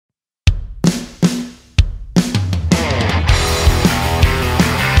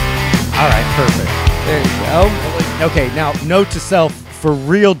go. Okay, now note to self, for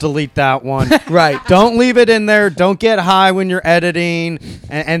real, delete that one. Right. Don't leave it in there. Don't get high when you're editing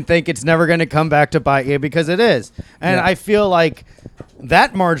and think it's never going to come back to bite you, because it is. And I feel like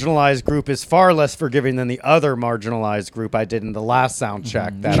that marginalized group is far less forgiving than the other marginalized group I did in the last sound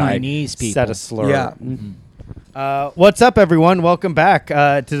check that Chinese I people. said a slur. Yeah. What's up, everyone? Welcome back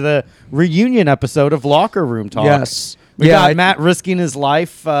to the reunion episode of Locker Room Talk. Yes. We got Matt risking his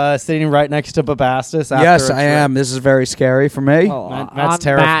life sitting right next to Babastis. Yes, I am. This is very scary for me. Matt's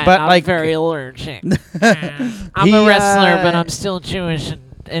terrifying. But I'm very allergic. I'm a wrestler, but I'm still Jewish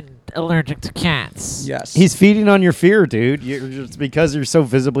and allergic to cats. Yes. He's feeding on your fear, dude. It's because you're so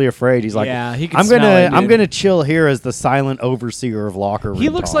visibly afraid. He's like, Yeah, he can I'm smell it, I'm dude." gonna chill here as the silent overseer of Locker Room He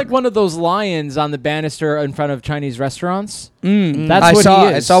looks Talk. like one of those lions on the banister in front of Chinese restaurants. I That's what saw.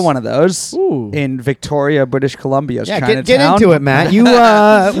 he is. I saw one of those Ooh. in Victoria, British Columbia's Yeah, Chinatown. get into it, Matt. You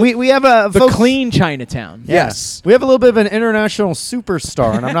we have a The folks, clean Chinatown. Yes. We have a little bit of an international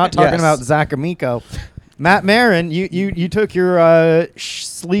superstar, and I'm not talking Yes. about Zach Amico. Matt Marin, you took your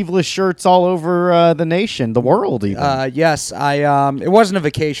sleeveless shirts all over the nation, the world, even. Yes, I it wasn't a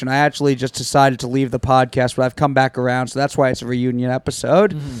vacation. I actually just decided to leave the podcast, but I've come back around, so that's why it's a reunion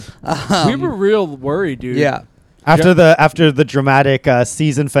episode. We were real worried, dude. Yeah. After the dramatic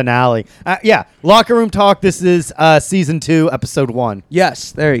season finale, Locker Room Talk. This is season 2, episode 1.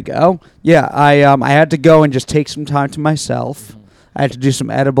 Yes, there you go. Yeah, I had to go and just take some time to myself. I had to do some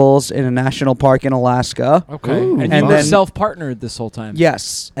edibles in a national park in Alaska. Okay. Ooh, and and you were then- self-partnered this whole time.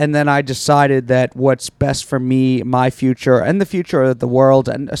 Yes, and then I decided that what's best for me, my future, and the future of the world,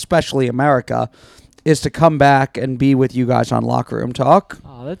 and especially America, is to come back and be with you guys on Locker Room Talk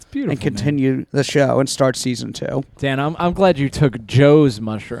Oh, that's beautiful. and continue the show and start season 2. Dan, I'm glad you took Joe's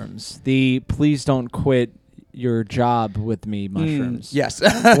mushrooms. The please don't quit your job with me mushrooms. Yes.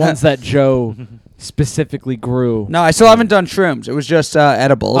 The ones that Joe specifically grew. No, I still haven't done shrooms. It was just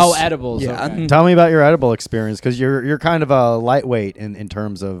edibles. Oh, edibles. Yeah. Okay. Tell me about your edible experience, because you're kind of a lightweight in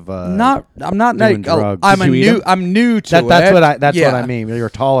terms of I'm not doing like drugs. Did you eat 'em? I'm new to that's it. what that's Yeah. what I mean. Your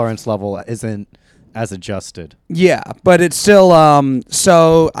tolerance level isn't as adjusted. Yeah, but it's still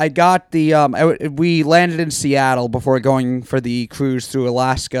so I got the we landed in Seattle before going for the cruise through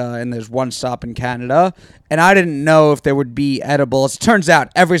Alaska, and there's one stop in Canada, and I didn't know if there would be edibles. It turns out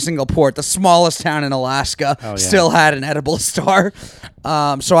every single port, the smallest town in Alaska, still had an edible store.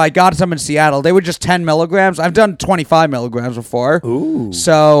 So I got some in Seattle. They were just 10 milligrams. I've done 25 milligrams before. Ooh.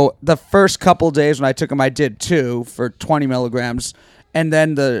 So the first couple days when I took them, I did 2 for 20 milligrams, and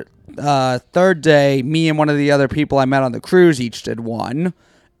then the third day, me and one of the other people I met on the cruise each did 1,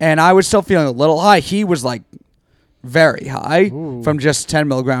 and I was still feeling a little high. He was like very high from just 10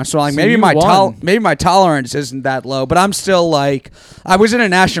 milligrams. So like So maybe you my won. maybe my tolerance isn't that low, but I'm still like, I was in a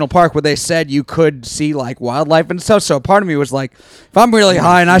national park where they said you could see like wildlife and stuff. So part of me was like, if I'm really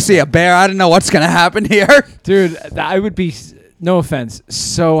high and I see a bear, I don't know what's gonna happen here. Dude, I would be, no offense,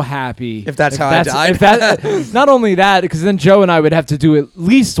 so happy. If that's how I died. If that, not only that, because then Joe and I would have to do at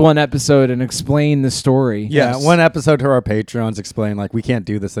least one episode and explain the story. Yes. Yeah, one episode to our Patreons explain like we can't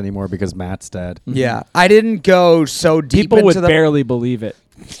do this anymore because Matt's dead. Yeah, I didn't go so deep People into would the. barely believe it.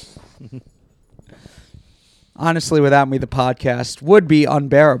 Honestly, without me, the podcast would be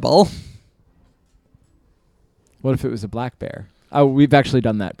unbearable. What if it was a black bear? Oh, we've actually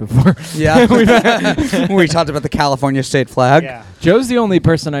done that before. Yeah, we talked about the California state flag. Yeah. Joe's the only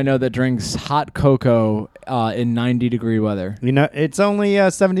person I know that drinks hot cocoa in 90-degree weather. You know, it's only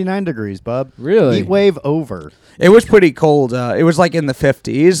 79 degrees, bub. Really? Heat wave over. It was pretty cold. It was like in the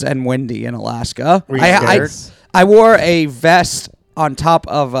 50s and windy in Alaska. Were you scared? I wore a vest on top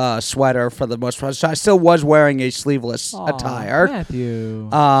of a sweater for the most part, so I still was wearing a sleeveless attire. Matthew.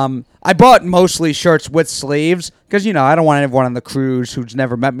 I bought mostly shirts with sleeves because, you know, I don't want everyone on the cruise who's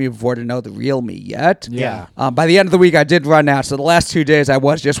never met me before to know the real me yet. Yeah. By the end of the week, I did run out, so the last 2 days I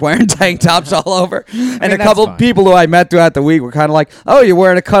was just wearing tank tops all over. And mean, a that's couple fine. people who I met throughout the week were kind of like, "Oh, you're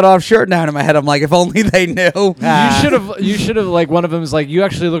wearing a cut-off shirt now." And in my head, I'm like, if only they knew. You should have like, one of them is like, you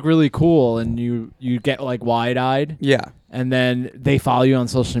actually look really cool, and you get like wide-eyed. Yeah. And then they follow you on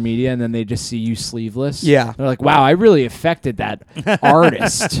social media, and then they just see you sleeveless. Yeah. They're like, wow, I really affected that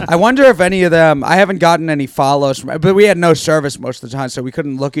artist. I wonder if any of them, I haven't gotten any follows, but we had no service most of the time, so we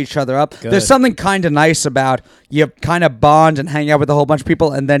couldn't look each other up. Good. There's something kind of nice about you kind of bond and hang out with a whole bunch of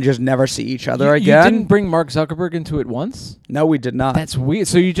people and then just never see each other You again. didn't bring Mark Zuckerberg into it once? No, we did not. That's weird.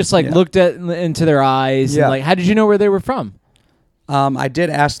 So you just like Yeah. looked into their eyes Yeah. and like, how did you know where they were from? I did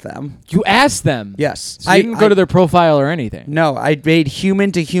ask them. You asked them. Yes. So you didn't go to their profile or anything. No, I made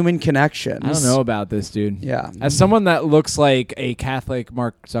human-to-human connections. I don't know about this, dude. Yeah. As someone that looks like a Catholic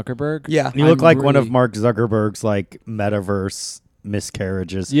Mark Zuckerberg. Yeah. You look I'm like one of really- Mark Zuckerberg's like metaverse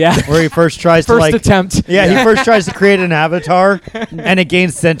miscarriages. Yeah. Where he first tries to First like attempt. Yeah, he first tries to create an avatar and it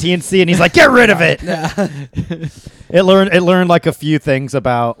gains sentiency and he's like, get rid of it. It learned like a few things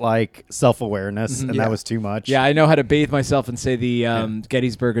about like self-awareness and Yeah. that was too much. Yeah, I know how to bathe myself and say the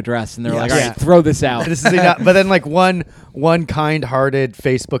Gettysburg Address, and they're like, Yes. "All right, throw this out." This is enough. But then like one kind-hearted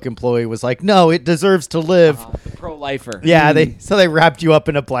Facebook employee was like, no, it deserves to live. Pro-lifer. Yeah, they wrapped you up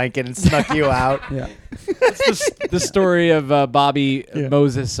in a blanket and snuck you out. Yeah. It's the story of Bobby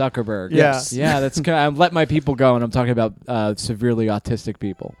Moses Zuckerberg. Yeah. Yeah, that's kind of, I let my people go, and I'm talking about severely autistic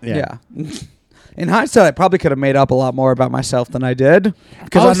people. Yeah. In hindsight, I probably could have made up a lot more about myself than I did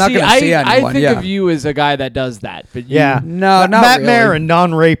because I'm not going to see anyone. I think yeah. of you as a guy that does that, but you, Yeah. No, not Matt really. Marin,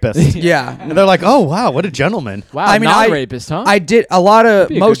 non-rapist. Yeah. And they're like, oh, wow, what a gentleman. Wow, I mean, non-rapist, huh? I did a lot of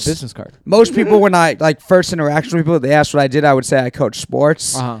Be a most good business card. Most people, when I like first interaction with people, they asked what I did. I would say I coach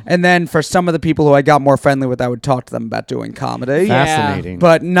sports, and then for some of the people who I got more friendly with, I would talk to them about doing comedy. Yeah. Fascinating.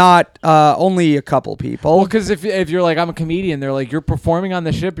 But not only a couple people. Well, because if you're like, I'm a comedian, they're like, you're performing on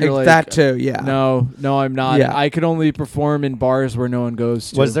the ship. You're like, that too, yeah. No, I'm not. Yeah. I could only perform in bars where no one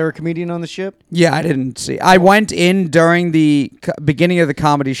goes to. Was there a comedian on the ship? Yeah, I didn't see. I went in during the beginning of the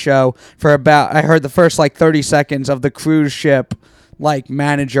comedy show for about. I heard the first like 30 seconds of the cruise ship like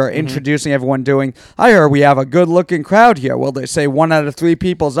manager introducing everyone, doing. I heard we have a good-looking crowd here. Well, they say 1 out of 3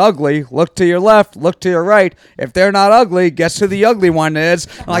 people's ugly. Look to your left. Look to your right. If they're not ugly, guess who the ugly one is?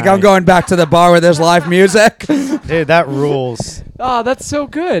 Like I'm going back to the bar where there's live music. Dude, that rules. Oh, that's so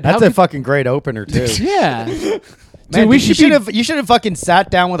good. That's How a fucking great opener, too. yeah. Man, Dude, we you should have fucking sat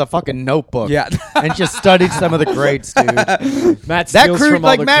down with a fucking notebook. Yeah. And just studied some of the greats, dude. Matt That steals cruise, from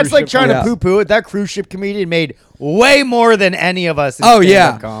all like the Matt's cruise like ship trying Yeah. to poo-poo it. That cruise ship comedian made way more than any of us in Oh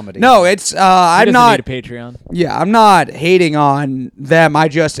stand-up yeah. comedy. No, it's He I'm doesn't not. need a Patreon. Yeah, I'm not hating on them. I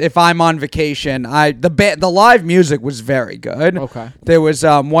just, if I'm on vacation, the live music was very good. Okay. There was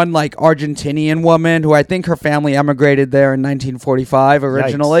one like Argentinian woman who I think her family emigrated there in 1945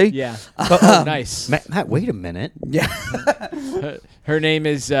 originally. Yeah. Oh, nice. Matt, wait a minute. Yeah. Her name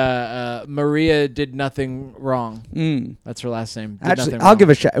is Maria Did Nothing Wrong. Mm. That's her last name. Did Actually, nothing I'll wrong. give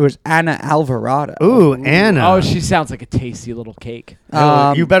a shout. It was Anna Alvarado. Ooh, Anna. Oh, she sounds like a tasty little cake.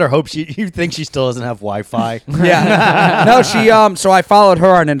 You better hope you think she still doesn't have Wi-Fi. Yeah. No, she so I followed her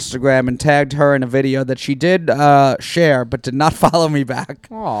on Instagram and tagged her in a video that she did share but did not follow me back.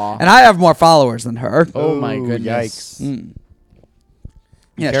 Aw. And I have more followers than her. Oh my Ooh, goodness. Mm.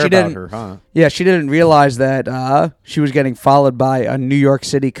 You Yeah, care she about didn't. her, huh? Yeah, she didn't realize that she was getting followed by a New York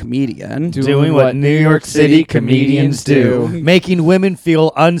City comedian. Doing what New York City comedians do. Making women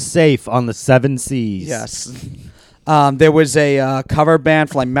feel unsafe on the 7 seas. Yes. There was a cover band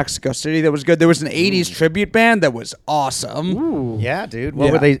from like Mexico City that was good. There was an 80s tribute band that was awesome. Ooh. Yeah, dude. What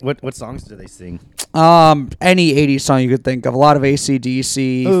Yeah. were they? What songs do they sing? Any 80s song you could think of. A lot of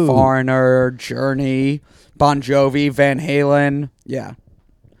AC/DC, Ooh. Foreigner, Journey, Bon Jovi, Van Halen. Yeah.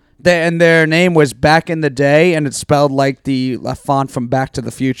 And their name was Back in the Day, and it's spelled like the font from Back to the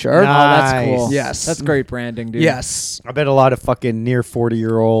Future. Oh, that's Nice. cool. Yes. That's great branding, dude. Yes. I bet a lot of fucking near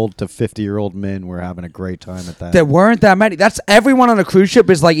 40-year-old to 50-year-old men were having a great time at that. There weren't that many. That's everyone on a cruise ship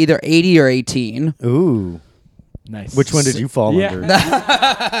is like either 80 or 18. Ooh. Nice. Which one did you fall Yeah. under?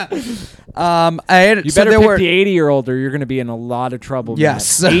 You You better pick the 80-year-old or you're going to be in a lot of trouble.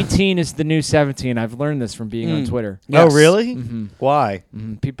 Yes. Matt. 18 is the new 17. I've learned this from being on Twitter. Oh, Yes. really? Mhm. Why?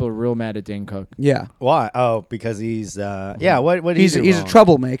 People are real mad at Dane Cook. Yeah. Why? Oh, because he's yeah. What? Did he He's do a wrong?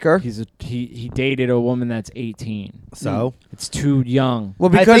 troublemaker. He dated a woman that's 18. So It's too young.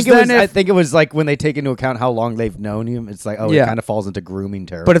 Well, I because think, then I if, think it was like when they take into account how long they've known him. It's like Yeah. it kind of falls into grooming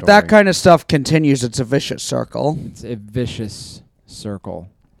territory. but if that kind of stuff continues, it's a vicious circle. It's a vicious circle.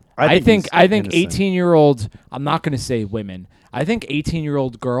 I think I think innocent. 18-year-old, I'm not going to say women. I think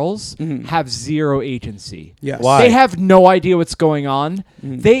 18-year-old girls Mhm. have zero agency. Yes. Why? They have no idea what's going on.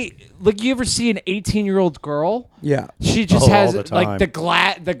 Mhm. They like, you ever see an 18-year-old girl? Yeah. She just Oh, has all the like time.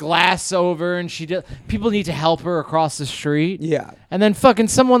 the glass over, and people need to help her across the street. Yeah. And then fucking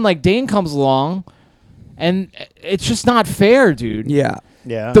someone like Dane comes along, and it's just not fair, dude. Yeah.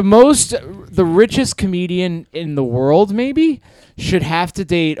 yeah. The richest comedian in the world maybe should have to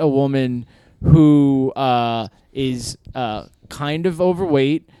date a woman who is kind of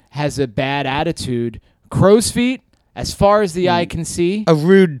overweight, has a bad attitude, crow's feet as far as the eye can see. A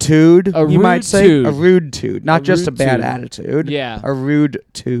rude tude, A you might say. rude tude. A rude tude. Not A just a rude bad tude. attitude. Yeah. A rude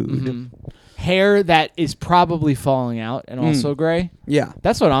tude. Mhm. hair that is probably falling out and also gray. Yeah.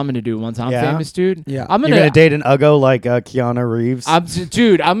 That's what I'm gonna do once I'm Yeah? famous, dude. Yeah. I'm You're gonna date an uggo like Keanu Reeves. I'm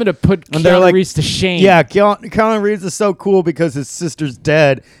gonna put And they're Keanu like- Reeves to shame. Yeah, Keanu Reeves is so cool because his sister's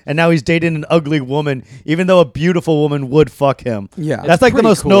dead, and now he's dating an ugly woman, even though a beautiful woman would fuck him. Yeah. That's like the pretty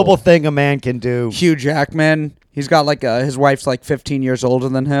most cool. noble thing a man can do. Hugh Jackman. He's got like his wife's like 15 years older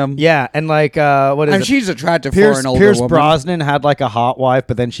than him. Yeah, and like what is And it? she's attractive for Pierce, an older Pierce woman. Brosnan had like a hot wife,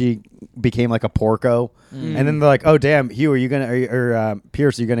 but then she became like a porco, and then they're like, "Oh damn, Hugh, are you gonna or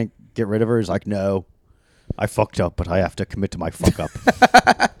Pierce, are you gonna get rid of her?" He's like, "No, I fucked up, but I have to commit to my fuck up,"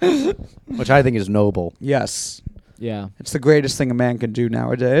 which I think is noble. Yes. Yeah. It's the greatest thing a man can do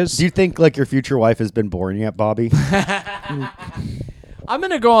nowadays. Do you think like your future wife has been born yet, Bobby? I'm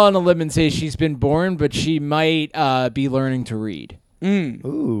gonna go on a limb and say she's been born, but she might be learning to read.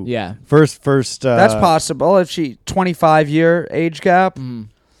 Ooh, Yeah. First. That's possible if she 25-year age gap. Mm.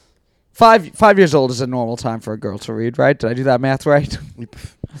 5 years old is a normal time for a girl to read, right? Did I do that math right?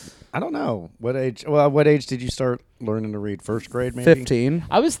 I don't know what age. Well, what age did you start learning to read? First grade, maybe. 15.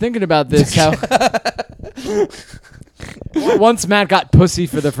 I was thinking about this. How once Matt got pussy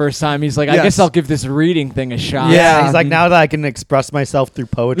for the first time, he's like, "I Yes. guess I'll give this reading thing a shot." Yeah. He's like, now that I can express myself through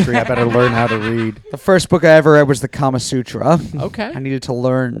poetry, I better learn how to read. The first book I ever read was the Kama Sutra. Okay. I needed to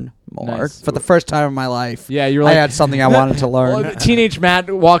learn more Nice. for the first time in my life. Yeah, you're like I had something I wanted to learn. Well, teenage Matt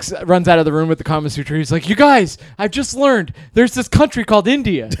runs out of the room with the Kama Sutra. He's like, "You guys, I've just learned there's this country called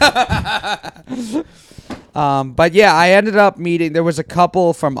India." But yeah, I ended up meeting. There was a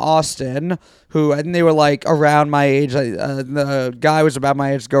couple from Austin who, and they were like around my age. The guy was about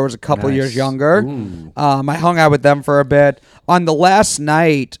my age. The girl was a couple Nice. years younger. Ooh. I hung out with them for a bit. On the last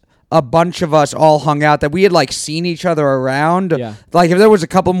night, a bunch of us all hung out that we had like seen each other around. Yeah. Like if there was a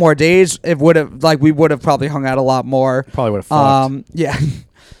couple more days, it would have like we would have probably hung out a lot more. Probably would have fucked. Yeah.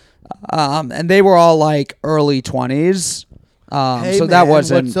 And they were all like early 20s. So that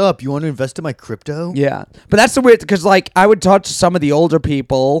wasn't. What's up? You want to invest in my crypto? Yeah, but that's the weird because like I would talk to some of the older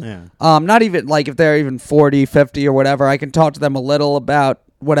people. Yeah. Not even like if they're even 40, 50 or whatever. I can talk to them a little about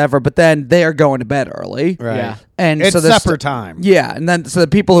whatever, but then they're going to bed early. Right. Yeah. And It's so there's supper time. Yeah, and then so the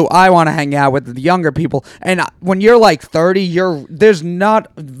people who I want to hang out with are the younger people. And when you're like 30, there's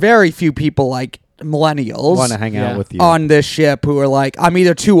not very few people like millennials Want to hang Yeah. out with you. on this ship who are like I'm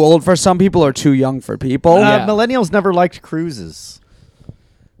either too old for some people or too young for people. Yeah. Millennials never liked cruises.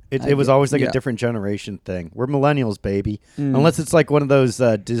 It was always like yeah. a different generation thing. We're millennials, baby. Unless it's like one of those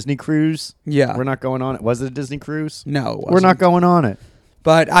Disney cruise. Yeah. We're not going on it. Was it a Disney cruise? No, it We're not wasn't. going on it.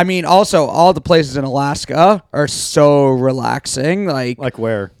 But I mean, also all the places in Alaska are so relaxing. Like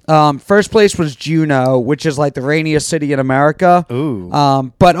where? First place was Juneau, which is like the rainiest city in America. Ooh.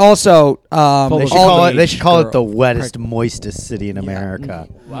 But also, Full They of should all call the it. They should call it the girl- wettest, moistest city in America,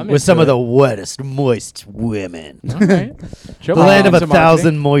 I'm with some into of the it. wettest, moist women. Okay. Show The me land of some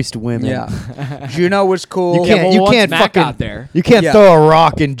 1,000 moist women. yeah, Juneau was cool. You Yeah, can't. well, you once can't Matt fucking. got there. You can't Yeah. throw a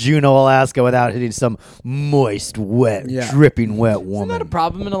rock in Juneau, Alaska, without hitting some moist, wet, Yeah. dripping wet Isn't woman. that a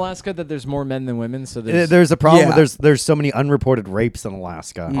problem in Alaska that there's more men than women? So There's a problem. Yeah. There's so many unreported rapes in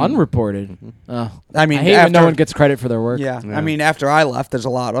Alaska. unreported. Oh. I mean, I hate when no after- one gets credit for their work. Yeah. Yeah. I mean, after I left, there's a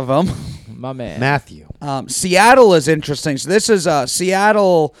lot of them. My man. Matthew. Seattle is interesting. So this is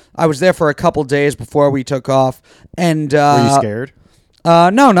Seattle. I was there for a couple days before we took off, and Were you scared? No,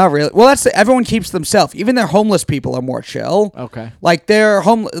 not really. Well, everyone keeps themselves. Even their homeless people are more chill. Okay. Like they're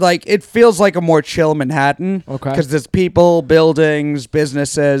like it feels like a more chill Manhattan. Okay. Because there's people, buildings,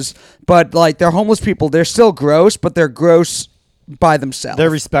 businesses, but like they're homeless people. They're still gross, but they're gross by themselves. They're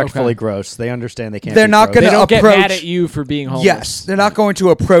respectfully Okay. gross. They understand they can't. They're be not gross. They gonna don't get approach- mad at you for being homeless. Yes, they're not going to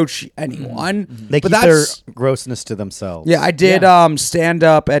approach anyone. They but keep their that's grossness to themselves. yeah. I did Yeah. stand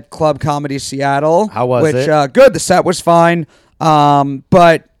up at Club Comedy Seattle. How was which, it? Good. The set was fine.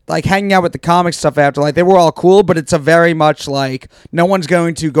 But like hanging out with the comic stuff after, like they were all cool, but it's a very much like no one's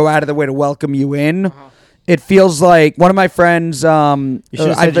going to go out of their way to welcome you in. It feels like one of my friends. You should have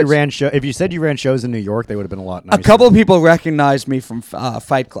I've said you been- ran show. If you said you ran shows in New York, they would have been a lot nicer. A couple of people recognized me from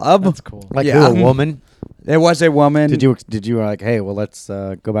Fight Club. That's cool. like yeah. who, a woman. There was a woman. Did you like? Hey, well, let's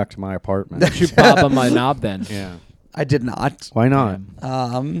go back to my apartment. Shoot Bob on my knob then. Yeah. I did not. Why not?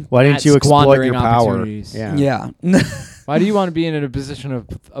 Yeah. Why didn't At you exploit squandering your power? opportunities. Yeah. Why do you want to be in a position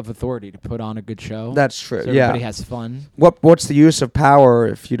of authority to put on a good show? That's true. So everybody yeah. has fun. What's the use of power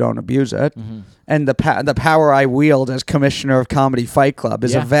if you don't abuse it? Mm-hmm. And the power I wield as commissioner of Comedy Fight Club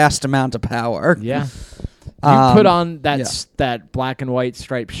is Yeah. a vast amount of power. Yeah. You put on that yeah. that black and white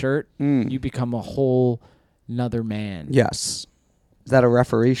striped shirt, Mm. you become a whole another man. Yes. Is that a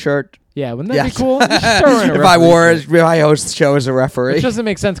referee shirt? Yeah, wouldn't that Yes. be cool? You should throw her in a If I referee wore, if I host the show as a referee. Which doesn't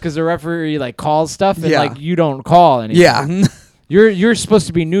make sense because the referee like calls stuff and Yeah. like you don't call anything. Yeah. You're supposed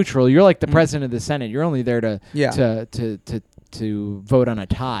to be neutral. You're like the president of the Senate. You're only there to Yeah. to vote on a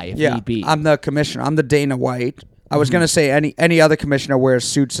tie if Yeah. need be. I'm the commissioner. I'm the Dana White. I was gonna say any other commissioner wears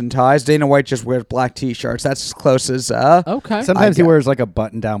suits and ties. Dana White just wears black T-shirts. That's as close as. Okay. Sometimes he I- wears like a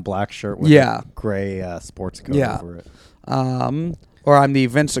button-down black shirt with Yeah. a gray sports coat Yeah. over it. Or I'm the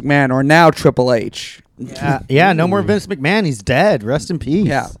Vince McMahon, or now Triple H. Yeah, no more Vince McMahon. He's dead. Rest in peace.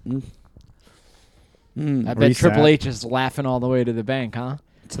 Yeah. I bet Reset. Triple H is laughing all the way to the bank, huh?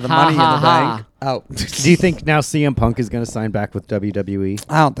 To the Ha, money ha, in the ha. bank. Oh. Do you think now CM Punk is going to sign back with WWE?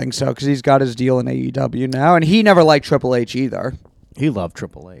 I don't think so, because he's got his deal in AEW now, and he never liked Triple H either. He loved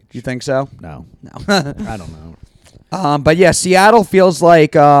Triple H. You think so? No. No. I don't know. But yeah, Seattle feels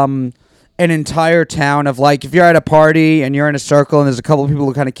like an entire town of like, if you're at a party and you're in a circle and there's a couple of people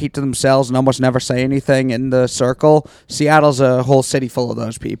who kind of keep to themselves and almost never say anything in the circle, Seattle's a whole city full of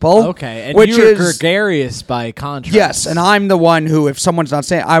those people. Okay, and which you're is gregarious by contrast. yes, and I'm the one who, if someone's not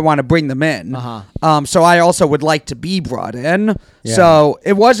saying, I want to bring them in. So I also would like to be brought in. Yeah. So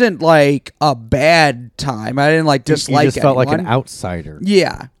it wasn't like a bad time. I didn't like You dislike just felt like an anyone. outsider.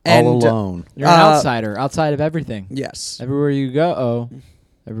 Yeah, All and alone. You're an outsider, outside of everything. yes. Everywhere you go,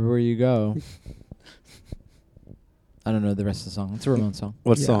 everywhere you go. I don't know the rest of the song. It's a Ramones song.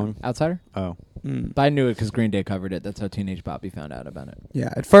 What Yeah. song? Outsider? Oh. But I knew it because Green Day covered it. That's how Teenage Bobby found out about it.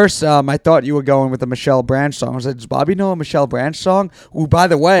 Yeah, at first I thought you were going with a Michelle Branch song. I was like, does Bobby know a Michelle Branch song? Ooh, by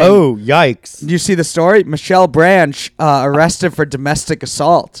the way, Oh, yikes. do you see the story? Michelle Branch arrested for domestic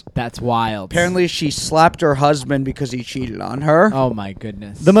assault. That's wild. Apparently, she slapped her husband because he cheated on her. Oh my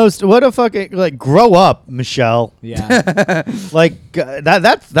goodness. What a fucking, like, grow up, Michelle. Yeah. Like,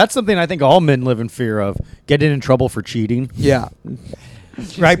 that's something I think all men live in fear of. Getting in trouble for cheating. Yeah.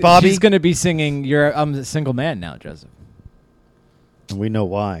 Right, Bobby? She's gonna be singing I'm a single man now, Joseph. And we know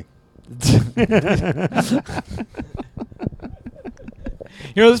why.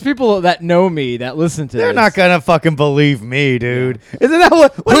 You know, there's people that know me that listen to They're this. not gonna fucking believe me, dude. Isn't that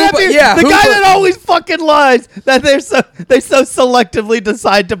what Who that bu- be? yeah, The who guy bu- that always fucking lies that they so selectively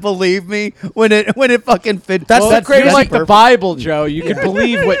decide to believe me when it fucking fits. That's the You're crazy- like the Bible, Joe. You can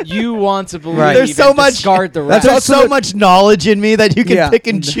believe what you want to believe. Right. There's so and much. discard the That's rest. There's also so the- much knowledge in me that you can Yeah. pick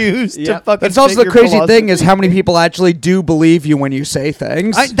and choose to Yep. fucking. That's also fit the your crazy thing philosophy. is how many people actually do believe you when you say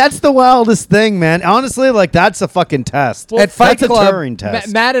things. That's the wildest thing, man. Honestly, like that's a fucking test. At Fight that's Club, a Turing test.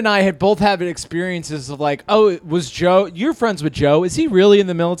 Matt and I had both had experiences of like, oh, was Joe? You're friends with Joe? Is he really in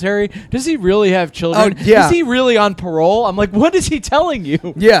the military? Does he really have children? Oh, yeah. Is he really on parole? I'm like, what is he telling you?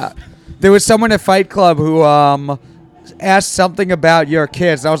 Yeah. There was someone at Fight Club who asked something about your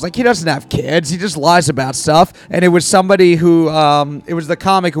kids. And I was like, he doesn't have kids. He just lies about stuff. And it was somebody who, it was the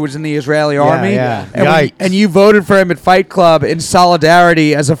comic who was in the Israeli army. yeah. And, Yikes. and you voted for him at Fight Club in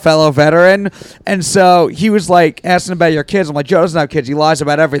solidarity as a fellow veteran. And so he was like asking about your kids. I'm like, Joe doesn't have kids. He lies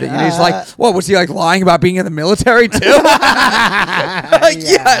about everything. And he's like, what, was he like lying about being in the military too? Like,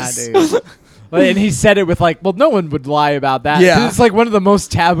 yes. dude. And he said it with like, well, no one would lie about that. Yeah. It's like one of the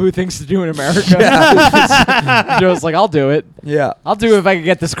most taboo things to do in America. Joe's like, I'll do it. Yeah. I'll do it if I can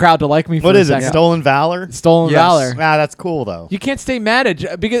get this crowd to like me for What a is it? second. Stolen valor? Stolen Yes. valor. Ah, that's cool though. You can't stay mad at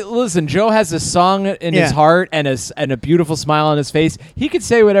Joe because listen, Joe has a song in his Yeah. heart and a beautiful smile on his face. He could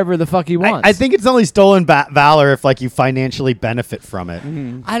say whatever the fuck he wants. I think it's only stolen valor if like you financially benefit from it.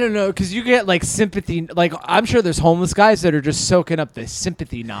 I don't know because you get like sympathy. Like I'm sure there's homeless guys that are just soaking up the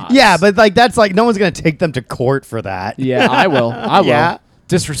sympathy nods. Yeah, but like that's like no one's gonna take them to court for that. yeah, I will. I will. Yeah.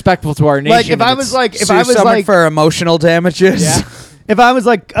 Disrespectful to our nation. Like if I and was its- like if Sue I was someone like for emotional damages. Yeah. if I was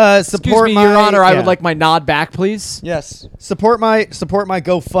like excuse support me, my Your Honor, I yeah. would like my nod back, please. Yes. support my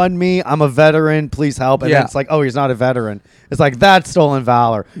GoFundMe. I'm a veteran. Please help. And Yeah. then it's like, oh, he's not a veteran. It's like that's stolen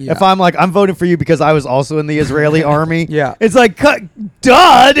valor. Yeah. If I'm like, I'm voting for you because I was also in the Israeli army. Yeah. It's like,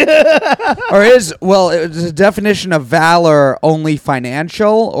 dud. Or is the definition of valor only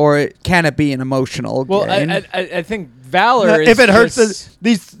financial, or can it be an emotional Well, gain? I think valor. If is it hurts just-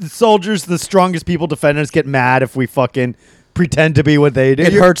 these soldiers, the strongest people defending us get mad if we fucking pretend to be what they do.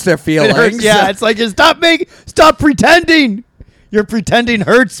 it hurts their feelings. It hurts. Yeah, it's like stop pretending. Your pretending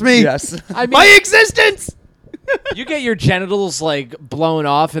hurts me. Yes. I mean, My existence. you get your genitals like blown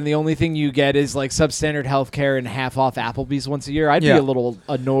off, and the only thing you get is like substandard health care and half off Applebee's once a year. I'd Yeah. be a little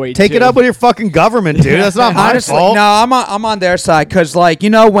annoyed. Take it too. up with your fucking government, dude. That's not my Honestly, fault. no, I'm on their side because, like, you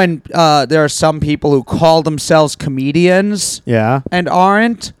know, when there are some people who call themselves comedians Yeah. and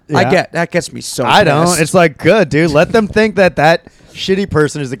aren't, Yeah. that gets me so. I don't. pissed. It's like good, dude. Let them think that shitty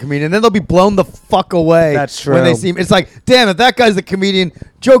person is the comedian. And then they'll be blown the fuck away. That's When they true. see him. It's like, damn, if that guy's the comedian,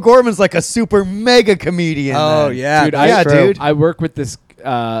 Joe Gorman's like a super mega comedian. Oh, then. yeah. Dude, that's true. dude. I work with this.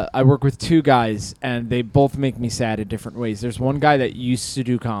 I work with two guys, and they both make me sad in different ways. There's one guy that used to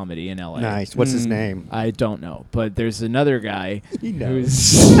do comedy in LA. Nice. What's his name? I don't know, but there's another guy He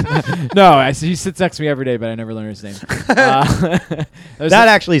knows. who's he sits next to me every day, but I never learn his name. That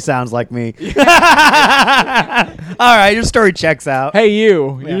actually sounds like me. All right, your story checks out. hey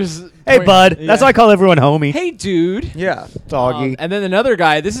you, Yeah. You're just Hey, bud. Yeah. That's why I call everyone homie. Hey dude, Yeah. Doggy. And then another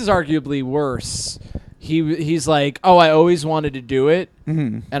guy. This is arguably worse. He's like, oh, I always wanted to do it,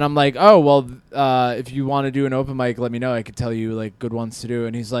 and I'm like, oh well, if you want to do an open mic, let me know. I could tell you like good ones to do.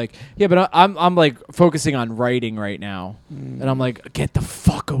 And he's like, yeah, but I'm like focusing on writing right now, and I'm like, get the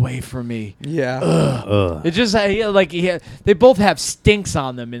fuck away from me. Yeah. Ugh. It just they both have stinks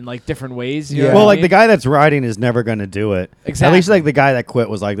on them in like different ways. You know Yeah. what Well, I like the mean? guy that's writing is never going to do it. At Exactly. least like the guy that quit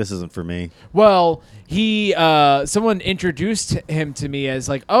was like, this isn't for me. Well, he someone introduced him to me as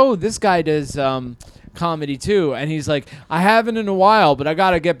like, oh, this guy does comedy too, and he's like, I haven't in a while, but I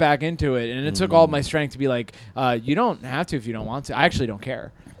gotta get back into it. And it took all my strength to be like, you don't have to if you don't want to. I actually don't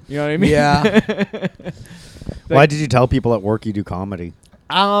care. You know what I mean? Yeah. Why did you tell people at work you do comedy?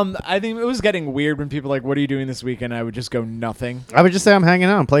 I think it was getting weird when people were like, what are you doing this weekend? I would just go nothing. I would just say I'm hanging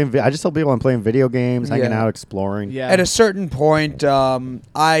out. I'm playing. I just tell people I'm playing video games, hanging Yeah. out, exploring. Yeah. At a certain point,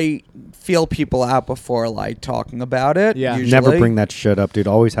 I feel people out before like talking about it. Yeah. Usually. Never bring that shit up, dude.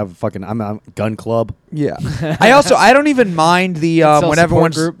 Always have a fucking. I'm a gun club. Yeah. I don't even mind the Incel when support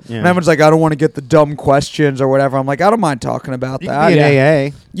everyone's group. Yeah. when everyone's like, I don't want to get the dumb questions or whatever. I'm like, I don't mind talking about You that. can be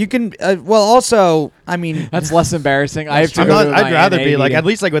an AA. You can. Well, also, I mean, That's less embarrassing. I have to I'm go not, to I'd my rather NA be like, meeting. at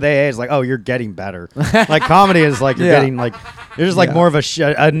least like with AA, it's like, oh, you're getting better. Like comedy is like you're Yeah. getting like you're just like Yeah. more of a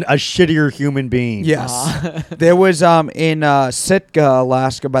shittier human being. yes. There was in Sitka,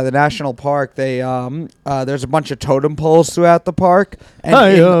 Alaska, by the national park. They there's a bunch of totem poles throughout the park, and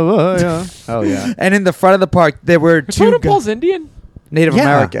Oh yeah. and in the front of the park there were Are two Totem Poles Indian? Native Yeah.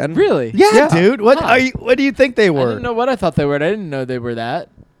 American. Really? Yeah, Yeah. dude. What Huh. are you? What do you think they I were? didn't know what I thought they were. I didn't know they were that.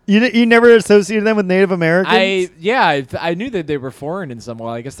 You never associated them with Native Americans? I knew that they were foreign in some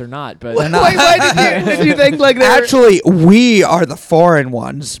way. I guess they're not, but Why did you think like they were? Actually, we are the foreign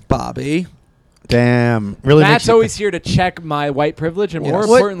ones, Bobby. Damn. Really Matt's makes you always here to check my white privilege, and more Yes.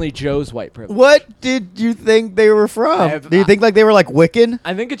 What- importantly, Joe's white privilege. What did you think they were from? Do you think like they were like Wiccan?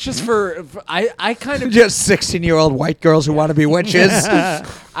 I think it's just for I kind of Just 16-year-old white girls who want to be witches.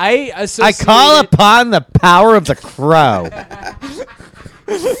 I associate I call it- upon the power of the crow.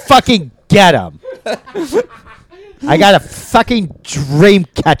 Fucking get him. I got a fucking dream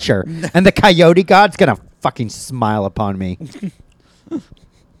catcher, and the coyote god's gonna fucking smile upon me.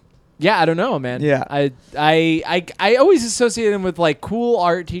 Yeah, I don't know, man. Yeah. I always associate them with like cool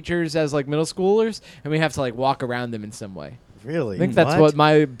art teachers as like middle schoolers, and we have to like walk around them in some way. Really? I think that's what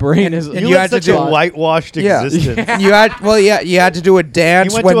my brain is. and You, you had had to such a do- whitewashed Yeah. existence. you had to do a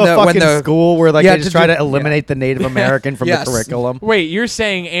dance You went when to a the fucking when the school where like you they had just to try do- to eliminate the Native American from Yes. the curriculum. Wait, you're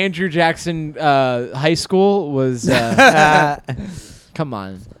saying Andrew Jackson High School was? Come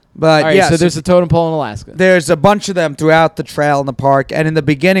on. But All right, yeah, so there's a totem pole in Alaska. there's a bunch of them throughout the trail in the park. And in the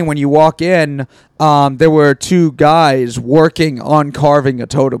beginning, when you walk in, there were two guys working on carving a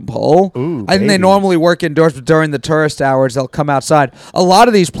totem pole. Ooh, I think they baby. normally work indoors, but during the tourist hours, they'll come outside. A lot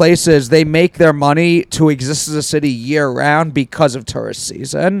of these places, they make their money to exist as a city year-round because of tourist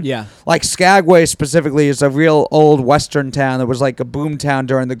season. Yeah. Like Skagway specifically is a real old western town that was like a boom town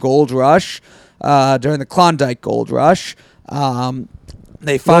during the gold rush, during the Klondike gold rush.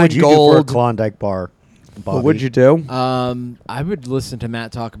 They What find would you gold. do for a Klondike bar? Bobby? What would you do? I would listen to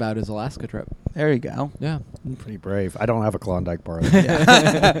Matt talk about his Alaska trip. There you go. Yeah. I'm pretty brave. I don't have a Klondike bar.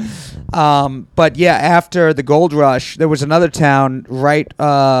 But yeah, after the gold rush, there was another town right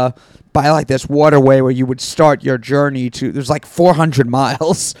by like this waterway where you would start your journey to. There's like 400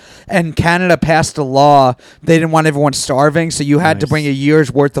 miles, and Canada passed a law. They didn't want everyone starving, so you had to Nice. bring a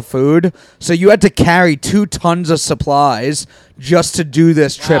year's worth of food. So you had to carry 2 tons of supplies just to do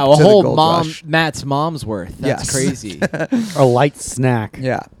this trip Wow, a to the whole gold rush. Matt's mom's worth. That's Yes. crazy. A light snack.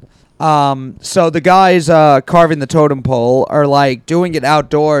 Yeah. So the guys carving the totem pole are like doing it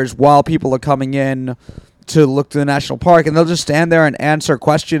outdoors while people are coming in to look to the national park, and they'll just stand there and answer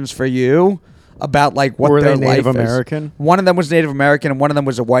questions for you about like what Were their they Native life is. American? One of them was Native American, and one of them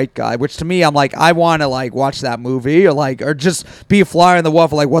was a white guy. Which to me, I'm like, I want to like watch that movie or just be a fly on the wall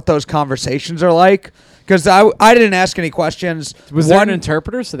for like what those conversations are like. Because I didn't ask any questions. Was there an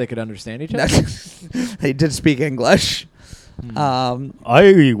interpreter so they could understand each other? They did speak English.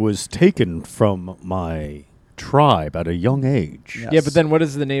 I was taken from my tribe at a young age. Yes. Yeah, but then what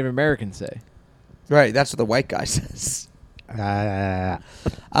does the Native American say? Right, that's what the white guy says. Ah.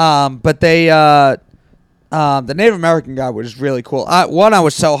 But the Native American guy was really cool. I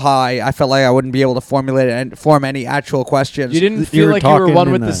was so high, I felt like I wouldn't be able to formulate and form any actual questions. You didn't You feel were like you were talking one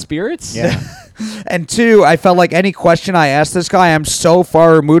in with the the- spirits? Yeah. And two, I felt like any question I asked this guy, I'm so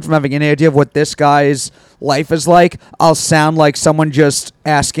far removed from having any idea of what this guy's life is like. I'll sound like someone just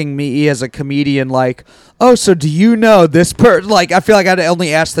asking me as a comedian, like, "Oh, so do you know this person?" Like, I feel like I'd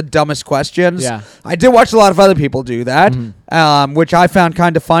only ask the dumbest questions. Yeah. I did watch a lot of other people do that, which I found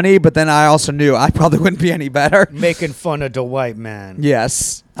kind of funny. But then I also knew I probably wouldn't be any better. Making fun of the white man.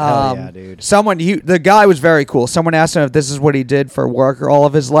 Yes. Hell yeah, dude. The guy was very cool. Someone asked him if this is what he did for work all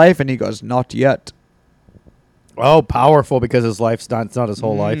of his life, and he goes, "Not yet." Oh, powerful because his life's not, it's not his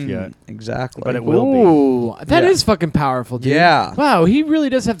whole life yet. Exactly. But it will be. Ooh, that Yeah. is fucking powerful, dude. Yeah. Wow, he really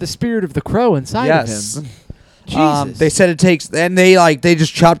does have the spirit of the crow inside Yes. of him. Jesus. They said it takes, and they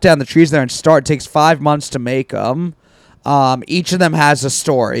just chop down the trees there and start. It takes 5 months to make them. Each of them has a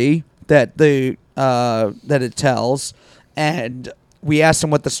story that it tells, and we asked him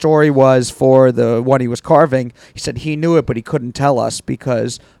what the story was for the one he was carving. He said he knew it, but he couldn't tell us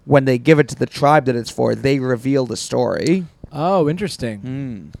because when they give it to the tribe that it's for, they reveal the story. Oh,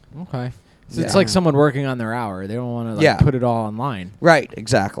 interesting. Okay. So it's Yeah. like someone working on their hour. They don't want to Yeah. put it all online. Right,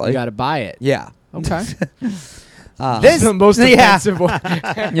 exactly. You got to buy it. Yeah. Okay. This- the most yeah. offensive one.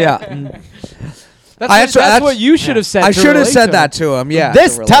 Yeah. That's what you should have said. I to should have relate said to that him. to him. Yeah.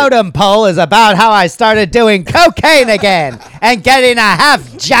 This to relate. totem pole is about how I started doing cocaine again and getting a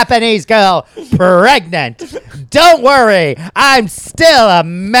half Japanese girl pregnant. Don't worry, I'm still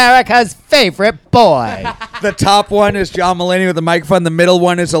America's favorite boy. The top one is John Mulaney with the microphone. The middle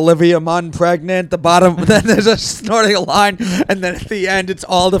one is Olivia Munn pregnant. The bottom, then there's a snorting line, and then at the end, it's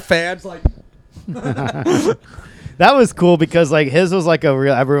all the fans like. That was cool because like his was like a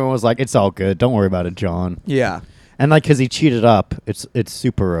real. Everyone was like, "It's all good. Don't worry about it, John." Yeah. And like, cause he cheated up, it's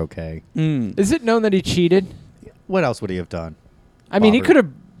super okay. Is it known that he cheated? What else would he have done? I mean, he Bobby. could have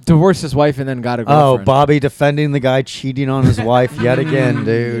divorced his wife and then got a Oh, girlfriend. Bobby defending the guy cheating on his wife yet again,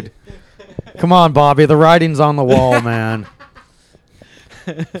 dude. Come on, Bobby. The writing's on the wall, man.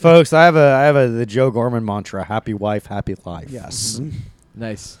 Folks, I have the Joe Gorman mantra: happy wife, happy life. Yes.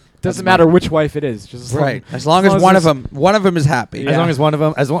 Nice. Doesn't matter which wife it is. Just Right. As long as one of them is happy. As long as one of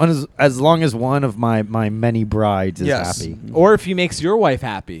them, as long as one of my many brides is Yes. happy. Or if he makes your wife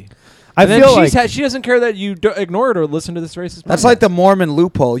happy. I And then feel like she doesn't care that you ignore it or listen to this racist. That's podcast. like the Mormon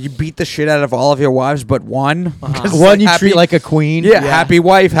loophole. You beat the shit out of all of your wives but one. 'Cause it's one you happy- treat like a queen. Yeah, happy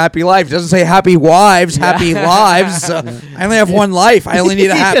wife, happy life. It doesn't say happy wives, happy lives. I only have one life. I only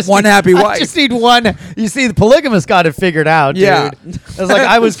need one happy I wife. just need one. You see, the polygamous got it figured out, dude. Yeah. It's like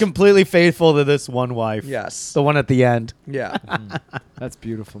I was completely faithful to this one wife. Yes. The one at the end. Yeah. That's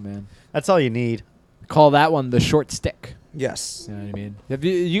beautiful, man. That's all you need. Call that one the short stick. Yes. You know what I mean? Have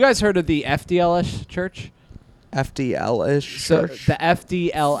you guys heard of the FDLS church? FDL-ish So church. the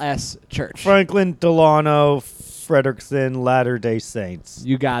FDLS church. Franklin Delano Frederickson Latter-day Saints.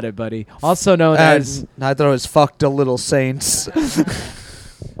 You got it, buddy. Also known as I thought it was fucked a little saints.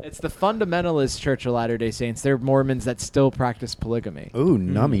 it's the Fundamentalist Church of Latter-day Saints. They're Mormons that still practice polygamy. Ooh,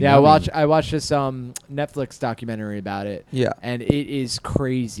 nummy. Yeah, nummy. I watched this Netflix documentary about it. Yeah. And it is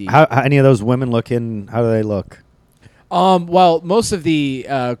crazy. How any of those women looking? How do they look? Well, most of the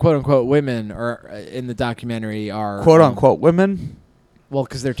quote unquote women are in the documentary are Quote unquote women. Well,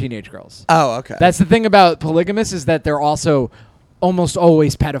 because they're teenage girls. Oh, okay. That's the thing about polygamists is that they're also almost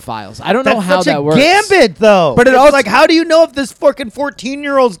always pedophiles. I don't know That's how such that a works. gambit, though. But it it's also- like, how do you know if this fucking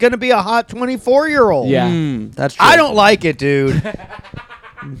 14-year-old's gonna be a hot 24-year-old? Yeah. That's true. I don't like it, dude.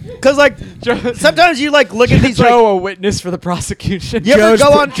 Because like sometimes you like look at these like. Joe, a witness for the prosecution. You ever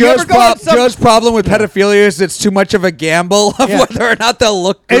go on? You ever go on some- Joe's problem with pedophilia is it's too much of a gamble of Yeah. whether or not they'll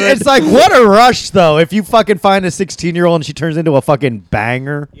look good. It's like what a rush though if you fucking find a 16-year-old and she turns into a fucking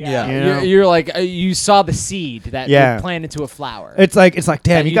banger. Yeah. You know? You're like you saw the seed that Yeah. would plant into a flower. It's like damn,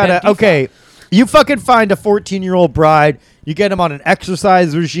 That you you then gotta okay. You fucking find a 14-year-old bride. You get him on an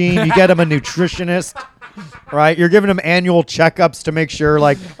exercise regime. You get him a nutritionist. Right, you're giving them annual checkups to make sure,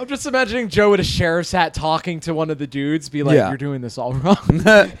 like, I'm just imagining Joe with a sheriff's hat talking to one of the dudes, be like, Yeah. "You're doing this all wrong."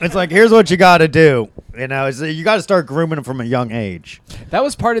 it's like, here's what you got to do. You know, is you got to start grooming them from a young age. That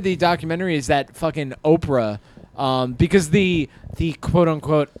was part of the documentary. Is that fucking Oprah because the quote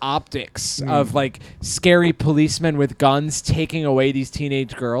unquote optics of like scary policemen with guns taking away these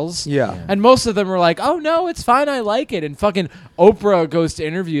teenage girls. Yeah. And most of them were like, "Oh no, it's fine, I like it." And fucking Oprah goes to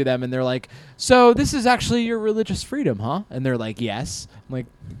interview them, and they're like, "So this is actually your religious freedom, huh?" And they're like, "Yes." I'm like,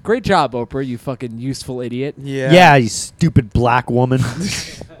 "Great job, Oprah, you fucking useful idiot." Yeah, you stupid black woman.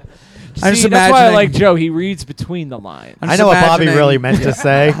 I'm just that's why I imagining- like Joe. He reads between the lines. I'm I just know what Bobby imagining- really meant to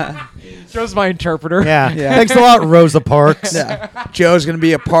say. Joe's my interpreter. Yeah. Yeah. Thanks a lot, Rosa Parks. Yeah. Joe's gonna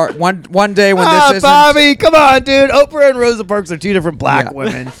be a part one day when Ah, this isn't. Bobby, come on, dude. Oprah and Rosa Parks are two different black Yeah.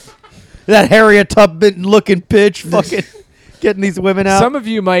 women. That Harriet Tubman looking bitch fucking getting these women out. Some of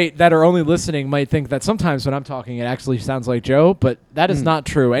you that are only listening might think that sometimes when I'm talking it actually sounds like Joe, but that is not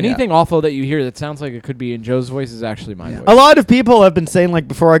true. Anything awful that you hear that sounds like it could be in Joe's voice is actually my voice. A lot of people have been saying, like,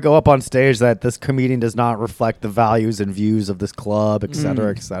 before I go up on stage, that this comedian does not reflect the values and views of this club, et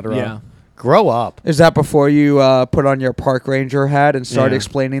cetera, et cetera. Yeah. Grow up. Is that before you put on your park ranger hat and start Yeah.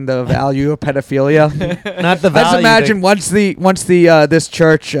 explaining the value of pedophilia? Not the I value. just imagine once the this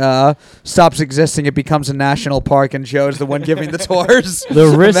church stops existing, it becomes a national park, and Joe's the one giving the tours. the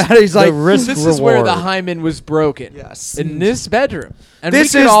risk. He's like, the risk This reward. is where the hymen was broken. Yes. In this bedroom. And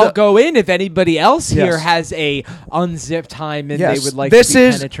This we could is all the- go in if anybody else here Yes. has a unzipped hymen yes, they would like this to be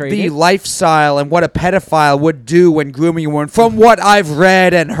is penetrated. the lifestyle and what a pedophile would do when grooming a woman, from what I've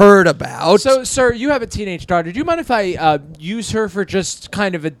read and heard about. So, sir, you have a teenage daughter. Do you mind if I use her for just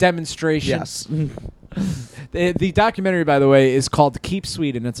kind of a demonstration? yes. The documentary, by the way, is called Keep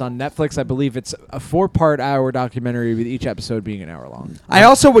Sweet, and it's on Netflix. I believe it's a 4-part-hour documentary with each episode being an hour long. I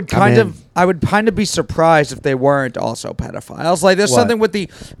also would I'm in. I would kind of be surprised if they weren't also pedophiles. Like, there's What? something with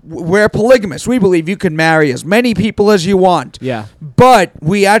we're polygamists. We believe you can marry as many people as you want. Yeah. But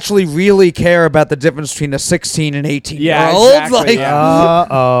we actually really care about the difference between a 16 and 18 Yeah, year old. exactly, Like, yeah.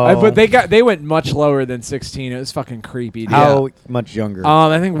 Uh-oh. But they went much lower than 16. It was fucking creepy. Dude. How much younger?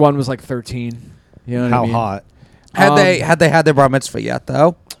 I think one was like 13. You know what How I mean? hot? Had they had their bar mitzvah yet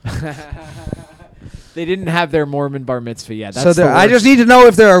though? They didn't have their Mormon bar mitzvah yet. That's So the I just worst. need to know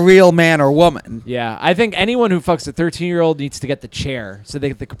if they're a real man or woman. Yeah, I think anyone who fucks a 13-year-old needs to get the chair so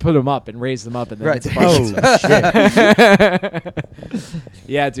they could put them up and raise them up and then Right. it's a bar Oh mitzvah.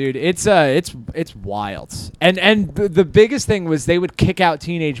 Yeah, dude, it's wild. And the biggest thing was they would kick out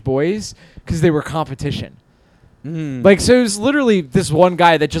teenage boys because they were competition. Like, so it was literally this one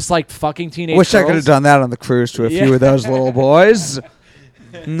guy that just liked fucking teenage Wish girls. I could have done that on the cruise to a Yeah. few of those little boys.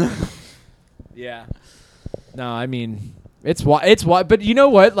 Yeah. No, I mean, it's why. But you know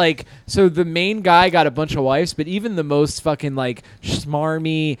what? Like, so the main guy got a bunch of wives, but even the most fucking like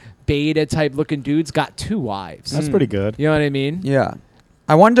smarmy beta type looking dudes got 2 wives. That's pretty good. You know what I mean? Yeah.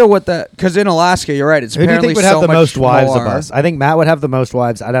 I wonder what because in Alaska, you're right. It's Who do you apparently think would so have the much most wives more. of us? I think Matt would have the most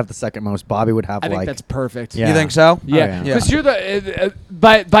wives. I'd have the second most. Bobby would have I think like. that's perfect. Yeah. You think so? Yeah, yeah. because you're the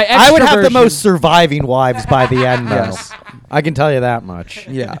by I would have the extroversion, most surviving wives by the end, though. Yes. I can tell you that much.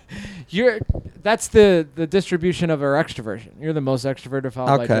 Yeah. That's the distribution of our extroversion. You're the most extroverted,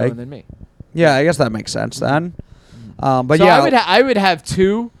 followed by Okay. Joe and then me. Yeah, I guess that makes sense then. But so yeah, I would have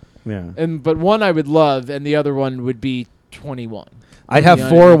 2, Yeah. but one I would love, and the other one would be 21. I'd have You know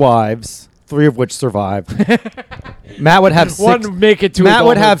what I 4 mean? wives, 3 of which survived. Matt would have 6. One make it to Matt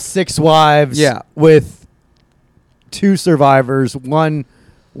would adulthood. have 6 wives. Yeah. With 2 survivors, one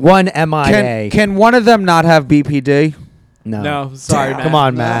MIA. can one of them not have BPD? No, sorry, Matt. Come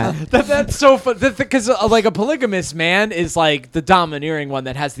on, Matt. That's so fun because like a polygamous man is like the domineering one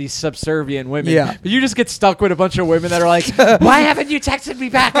that has these subservient women. Yeah. But you just get stuck with a bunch of women that are like, why haven't you texted me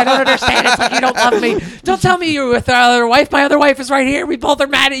back? I don't understand. It's like you don't love me. Don't tell me you're with our other wife. My other wife is right here. We both are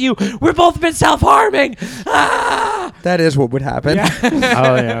mad at you. We're both been self-harming. Ah! That is what would happen.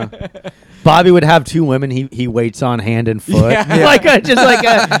 Oh yeah. Bobby would have 2 women he waits on hand and foot. Yeah. Yeah. Like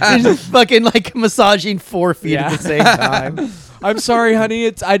just fucking like massaging 4 feet at the same time. I'm sorry,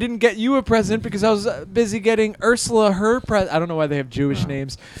 honey. I didn't get you a present because I was busy getting Ursula her present. I don't know why they have Jewish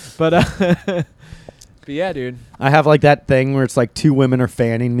names, but yeah, dude. I have like that thing where it's like 2 women are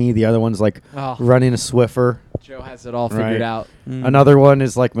fanning me, the other one's like Oh. running a Swiffer. Joe has it all figured Right. out. Another one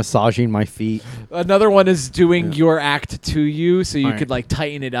is like massaging my feet. Another one is doing your act to you, so you Right. could like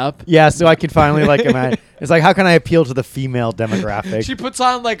tighten it up. Yeah, so I could finally like imagine. It's like, how can I appeal to the female demographic? She puts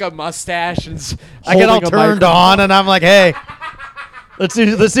on like a mustache and I get all turned on, and I'm like, hey, let's do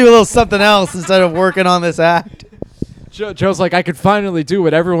a little something else instead of working on this act. Joe's like, I could finally do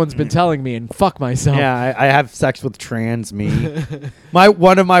what everyone's been telling me and fuck myself. Yeah, I have sex with trans me.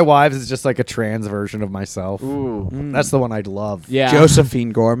 One of my wives is just like a trans version of myself. Ooh. That's the one I'd love. Yeah.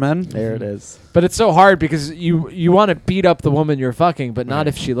 Josephine Gorman. There it is. But it's so hard because you want to beat up the woman you're fucking, but not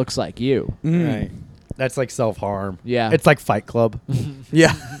if she looks like you. Right. That's like self-harm. Yeah. It's like Fight Club.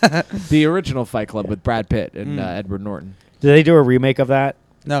 Yeah. The original Fight Club with Brad Pitt and Edward Norton. Did they do a remake of that?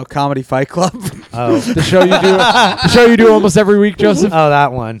 No, Comedy Fight Club. Oh. The show you do almost every week, Joseph. Oh,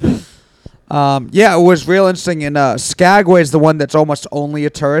 that one. Yeah, it was real interesting. And Skagway is the one that's almost only a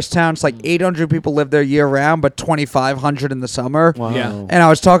tourist town. It's like 800 people live there year round, but 2,500 in the summer. Wow. Yeah. And I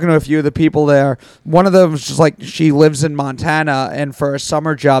was talking to a few of the people there. One of them was just like, she lives in Montana, and for a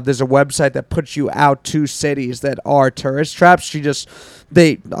summer job, there's a website that puts you out to cities that are tourist traps.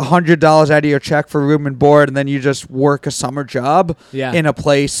 They $100 out of your check for room and board, and then you just work a summer job in a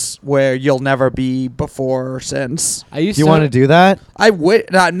place where you'll never be before or since. I used You to want to do that?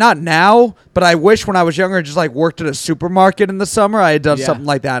 Not now, but I wish when I was younger, just like worked at a supermarket in the summer, I had done Yeah. something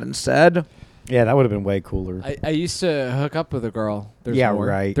like that instead. Yeah, that would have been way cooler. I used to hook up with a girl. There's Yeah, more.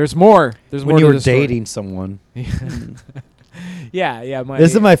 right. There's more. There's more when you to were the story. dating someone. Yeah.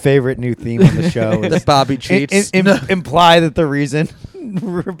 This is my favorite new theme on the show. That Bobby cheats. Imply that the reason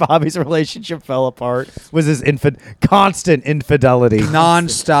Bobby's relationship fell apart was his constant infidelity.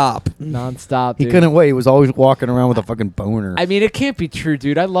 Non-stop. nonstop. He Dude. couldn't wait. He was always walking around with a fucking boner. I mean, it can't be true,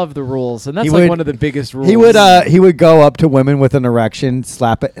 dude. I love the rules, and that's He like would- one of the biggest rules. He would go up to women with an erection,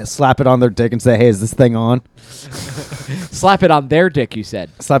 slap it on their dick, and say, "Hey, is this thing on?" slap it on their dick. You said.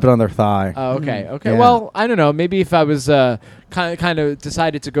 Slap it on their thigh. Oh, okay. Okay. Yeah. Well, I don't know. Maybe if I was kind of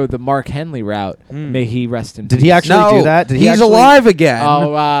decided to go the Mark Henley route, may he rest in Did peace. he actually No, do that? Did he he's actually, alive again.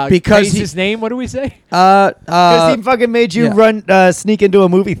 Oh, because because his name. What do we say? Because he fucking made you sneak into a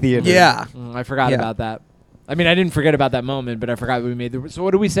movie theater. Yeah. I forgot Yeah. about that. I mean, I didn't forget about that moment, but I forgot we made the. So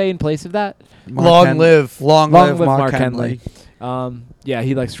what do we say in place of that? Long live. Long Long live live Mark Henley. Henley. Yeah,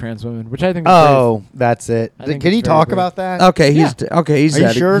 he likes trans women, which I think. Is Oh, that's it. I think Can it's he very talk great. about that? Okay, Yeah. he's Are you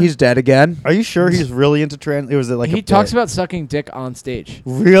dead. sure? He's dead again. Are you sure he's really into trans? Was it like he a talks bit? about sucking dick on stage.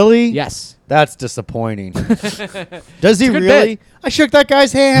 Really? Yes. That's disappointing. Does he a good really? bit. I shook that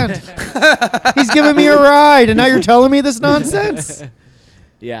guy's hand. He's giving me a ride, and now you're telling me this nonsense.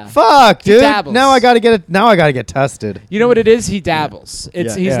 Yeah. Fuck, He dude. dabbles. Now I gotta get it. Now I gotta get tested. You know what it is? He dabbles. Yeah.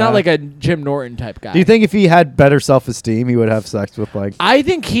 He's Yeah. not like a Jim Norton type guy. Do you think if he had better self-esteem, he would have sex with like? I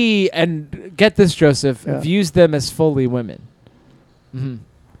think he, and get this, Joseph, Yeah. views them as fully women. Mm-hmm.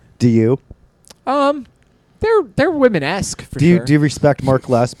 Do you? They're women-esque for Do you sure. do you respect Mark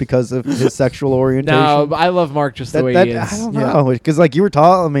less because of his sexual orientation? No, but I love Mark just the way he is. I don't know, because like you were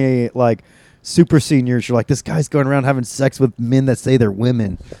telling me, like super seniors, you're like, this guy's going around having sex with men that say they're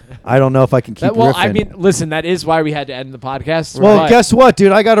women. I don't know if I can keep. Well, riffing. I mean, listen, that is why we had to end the podcast. Well, but- guess what,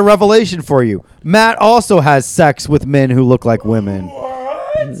 dude? I got a revelation for you. Matt also has sex with men who look like women.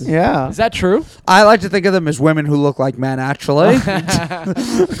 Yeah. Is that true? I like to think of them as women who look like men, actually.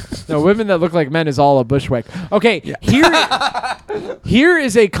 No, women that look like men is all a bushwick. Okay, here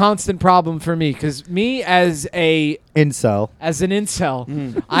is a constant problem for me, because me as an Incel.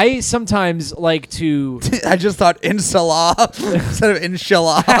 incel, I sometimes like to I just thought inshallah instead of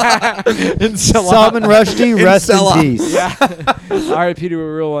inshallah. Salman Rushdie, rest in Incel. peace. R.I.P. to a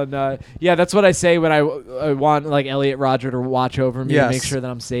rule, and yeah, that's what I say when I want like Elliot Rodger to watch over me and Yes. make sure that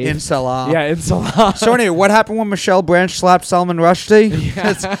I'm safe. Inshallah. Yeah, inshallah. So anyway, what happened when Michelle Branch slapped Salman Rushdie?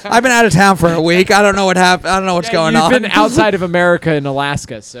 I've been out of town for a week. I don't know what happened. I don't know what's going You've on. been outside of America in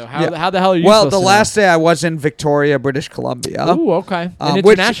Alaska, so how the hell are you? Well, supposed the to last day I was in Victoria, British Columbia. know? Ooh, okay. An which-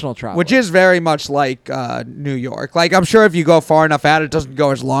 international travel, Which is very much like New York. Like, I'm sure if you go far enough out, it doesn't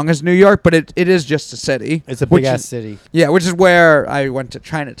go as long as New York, but it is just a city. It's a which big ass is- city. Yeah, which is where I went to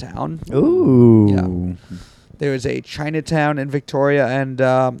Chinatown. Ooh. Yeah. There was a Chinatown in Victoria and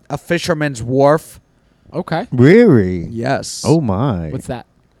a fisherman's wharf. okay. Really? Yes. Oh my. What's that?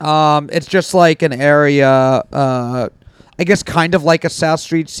 It's just like an area, I guess kind of like a South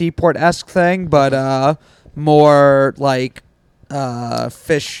Street Seaport-esque thing, but more like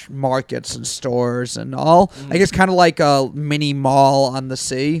fish markets and stores and all. I guess kind of like a mini mall on the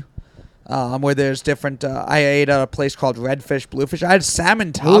sea. Where there's different. I ate at a place called Redfish Bluefish. I had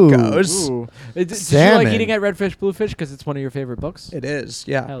salmon tacos. Ooh. Did you like Salmon. eating at Redfish Bluefish because it's one of your favorite books? It is,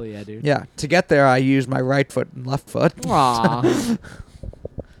 yeah. Hell yeah, dude. Yeah. To get there, I used my right foot and left foot. Aw.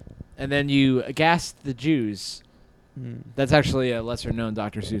 And then you gassed the Jews. That's actually a lesser-known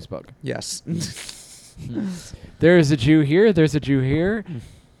Dr. Seuss book. Yes. There is a Jew here. There's a Jew here.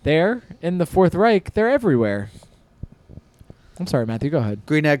 There, in the Fourth Reich, they're everywhere. I'm sorry, Matthew. Go ahead.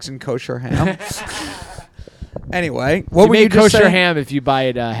 Green eggs and kosher ham. Anyway, what you were you make just kosher saying? ham if you buy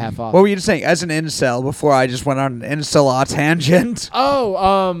it half off. What were you just saying? As an incel, before I just went on an incel tangent.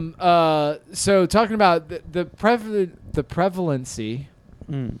 Oh, so talking about the prevalency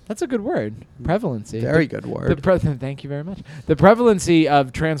That's a good word. Prevalency. Very good word. Thank you very much. The prevalency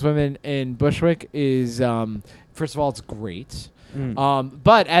of trans women in Bushwick is, first of all, it's great.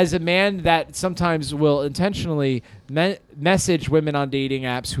 But as a man that sometimes will intentionally message women on dating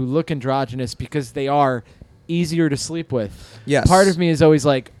apps who look androgynous because they are easier to sleep with, Yes. part of me is always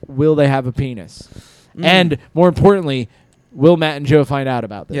like, will they have a penis? And more importantly, will Matt and Joe find out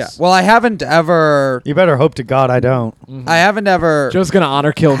about this? Yeah. Well, I haven't ever. You better hope to God I don't. I haven't ever. Joe's gonna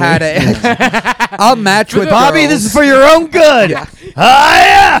honor kill me. had a. I'll match with Bobby, girls. this is for your own good.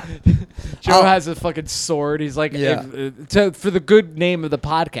 Yeah. Joe has a fucking sword. He's like, Yeah. for the good name of the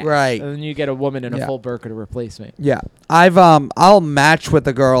podcast. Right. And then you get a woman in a Yeah. full burqa to replace me. Yeah, I'll match with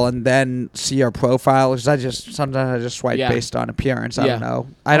a girl and then see her profile because sometimes I just swipe Yeah. based on appearance. I Yeah. don't know.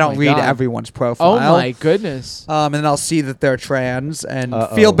 I Oh don't my read God. everyone's profile. Oh my goodness. And then I'll see that they're trans and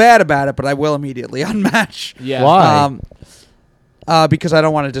Uh-oh. feel bad about it, but I will immediately unmatch. Yeah. Why? Because I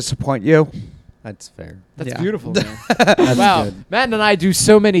don't want to disappoint you. That's fair. That's Yeah. beautiful, man. That's Wow. good. Matt and I do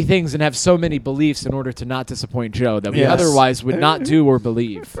so many things and have so many beliefs in order to not disappoint Joe that we Yes. otherwise would not do or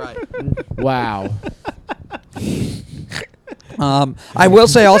believe. Right. Wow. I will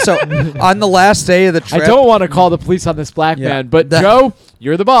say also on the last day of the trip. I don't want to call the police on this black Yeah. man, but That- Joe,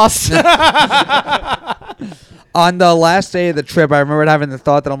 you're the boss. On the last day of the trip, I remember having the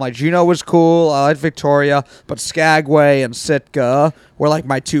thought that I'm like, Juneau was cool, I liked Victoria, but Skagway and Sitka were like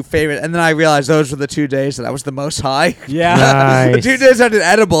my two favorite. And then I realized those were the 2 days that I was the most high. Yeah. The 2 days I did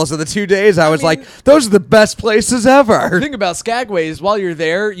edibles, and the 2 days I was like, those are the best places The ever. thing about Skagway is while you're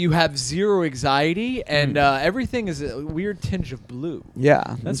there, you have zero anxiety, and everything is a weird tinge of blue.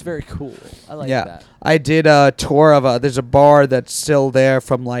 Yeah. That's very cool. I like Yeah. that. I did a tour of there's a bar that's still there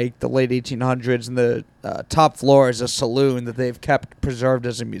from like the late 1800s, and the top floor is a saloon that they've kept preserved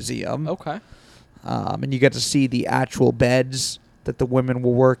as a museum. Okay. And you get to see the actual beds that the women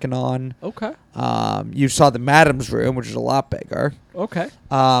were working on. Okay. You saw the madam's room, which is a lot bigger. Okay.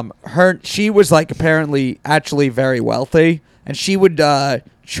 She was like apparently actually very wealthy, and she would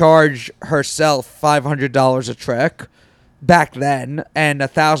charge herself $500 a trick back then, and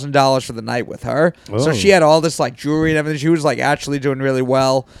 $1,000 for the night with her. So Oh. she had all this like jewelry and everything. She was like actually doing really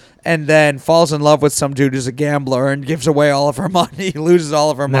well, and then falls in love with some dude who's a gambler and gives away all of her money, loses all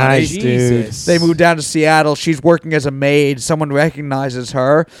of her money. Nice, dude. Jesus. They moved down to Seattle. She's working as a maid. Someone recognizes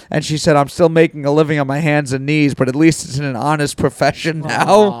her, and she said, "I'm still making a living on my hands and knees, but at least it's in an honest profession now."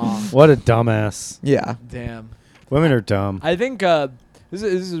 Aw, What a dumbass. Yeah. damn. Women are dumb. I think this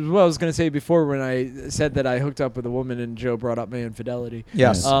is what I was going to say before when I said that I hooked up with a woman and Joe brought up my infidelity.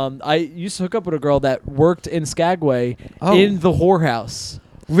 Yes. I used to hook up with a girl that worked in Skagway Oh. in the whorehouse.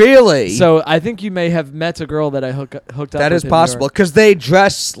 Really? So I think you may have met a girl that I hooked up with. that is in New possible York. because they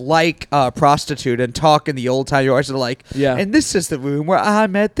dress like a prostitute and talk in the old time voice. They're like, Yeah. and this is the room where I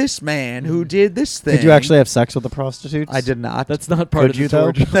met this man who did this thing. Did you actually have sex with the prostitutes? I did not. That's not part Could of the you,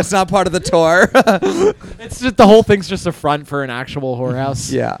 tour. though? That's not part of the tour. It's just the whole thing's just a front for an actual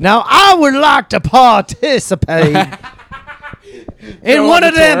whorehouse. Yeah. Now I would like to participate in Go one on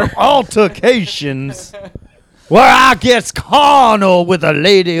of the them tour. altercations where I gets carnal with a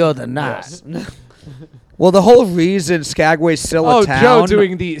lady of the night. Well, the whole reason Skagway's still Oh, a town Joe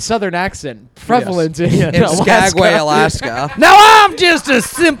doing the southern accent, prevalent in in Alaska. Skagway, Alaska. Now I'm just a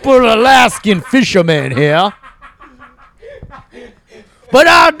simple Alaskan fisherman here. But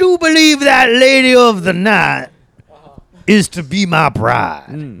I do believe that lady of the night is to be my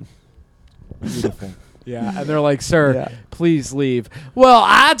bride. Beautiful. Yeah, and they're like, "Sir, Yeah. please leave." Well,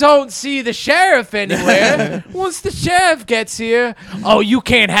 I don't see the sheriff anywhere. Once the sheriff gets here, oh, you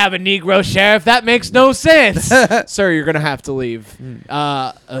can't have a Negro sheriff. That makes no sense, sir. You're gonna have to leave. Who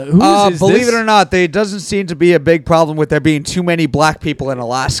is Believe this? it or not, there doesn't seem to be a big problem with there being too many black people in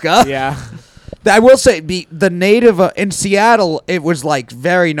Alaska. Yeah. I will say, the native in Seattle, it was like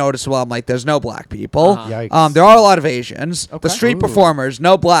very noticeable. I'm like, there's no black people. Uh-huh. Yikes. There are a lot of Asians. Okay. The street Ooh. performers,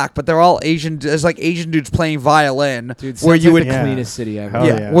 no black, but they're all Asian. There's like Asian dudes playing violin, Dude, where sounds you like would the Yeah. cleanest city ever. Hell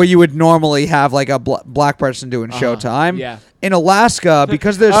yeah, yeah. where you would normally have like a black person doing showtime. Yeah. In Alaska,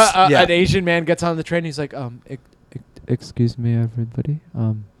 because there's yeah. An Asian man gets on the train. He's like, excuse me, everybody.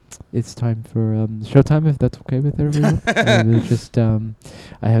 It's time for showtime, if that's okay with everyone.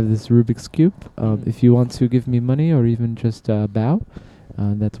 I have this Rubik's Cube. If you want to give me money or even just bow,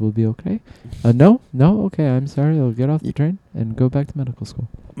 that will be okay. No, okay, I'm sorry. I'll get off the train and go back to medical school.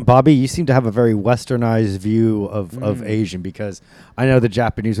 Bobby, you seem to have a very westernized view of Asian, because I know the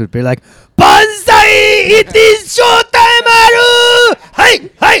Japanese would be like, Banzai! It is showtime! Aru! Hey!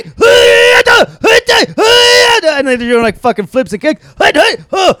 Hey! And they're doing like fucking flips and kicks. Hey! Hey!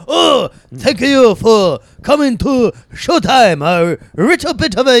 Oh! Thank you for coming to showtime. A little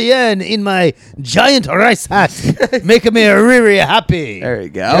bit of a yen in my giant rice hat, making me really happy. There you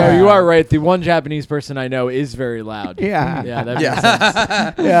go. Yeah, you are right. The one Japanese person I know is very loud. Yeah. Yeah, that makes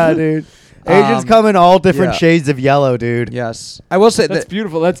sense. Yeah, dude. Agents come in all different yeah. shades of yellow, dude. Yes. I will say That's that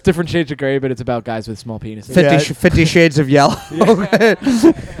beautiful. That's different shades of gray, but it's about guys with small penises. 50, Yeah. 50 Shades of Yellow.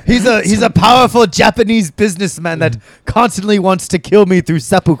 He's a powerful Japanese businessman that constantly wants to kill me through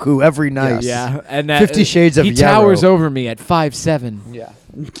seppuku every night. Yes. Yeah, and that, 50 Shades of he Yellow. towers over me at 5'7" Yeah.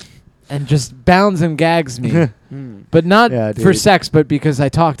 and just bounds and gags me, but not Yeah, for dude. sex, but because I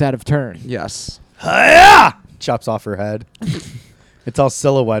talked out of turn. Yes. Hi-ya! Chops off her head. It's all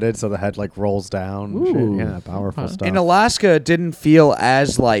silhouetted, so the head like rolls down. and Ooh. shit. Yeah, powerful stuff. In Alaska, it didn't feel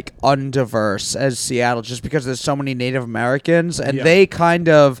as like undiverse as Seattle, just because there's so many Native Americans, and Yeah. they kind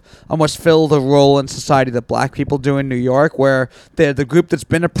of almost fill the role in society that Black people do in New York, where they're the group that's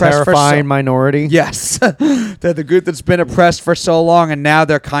been oppressed Terrifying for minority. yes, they're the group that's been oppressed for so long, and now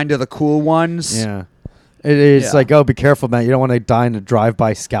they're kind of the cool ones. Yeah. It is Yeah. like, oh, be careful, man. You don't want to die in a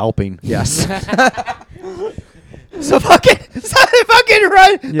drive-by scalping. Yes. So they fucking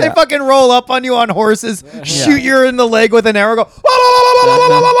run. They Yeah. fucking roll up on you on horses, shoot you in the leg with an arrow, go,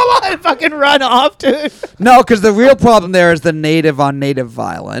 and fucking run off, dude. No, because the real problem there is the native on native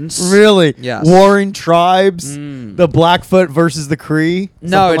violence. Really? Yes. Warring tribes, the Blackfoot versus the Cree. No,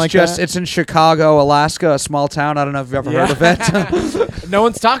 something it's like just that? it's in Chicago, Alaska, a small town. I don't know if you've ever heard of it. No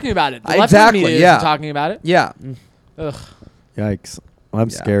one's talking about it. The left Exactly, media yeah. isn't talking about it. Yeah. Ugh. Yikes. I'm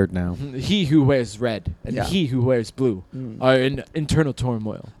Yeah. scared now. He who wears red and Yeah. he who wears blue are in internal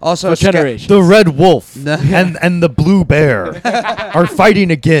turmoil Also, for generations. The red wolf No. and the blue bear are fighting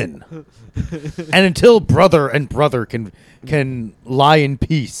again. And until brother and brother can lie in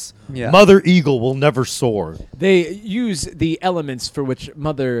peace, Yeah. Mother Eagle will never soar. They use the elements for which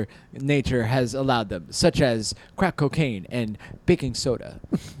Mother Nature has allowed them, such as crack cocaine and baking soda.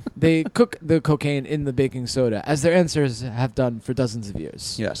 They cook the cocaine in the baking soda, as their ancestors have done for dozens of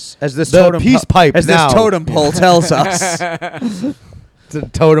years. Yes, as this The totem peace pipe as now. this totem pole tells us. The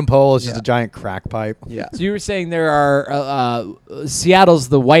totem pole is just Yeah. a giant crack pipe. Yeah, So you were saying there are Seattle's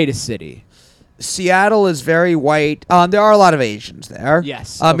the whitest city. Seattle is very white. There are a lot of Asians there.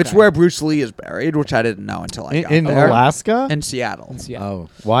 Yes, It's okay. where Bruce Lee is buried, which I didn't know until I got In there. Alaska? In Seattle. In Seattle.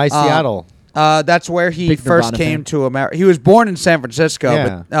 Oh, why Seattle? That's where he Big first Nirvana came fan. to America. He was born in San Francisco,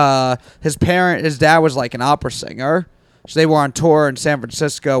 Yeah. but his dad was like an opera singer. So they were on tour in San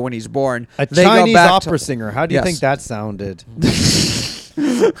Francisco when he's born. A They go Chinese back opera to- singer. How do you Yes. think that sounded?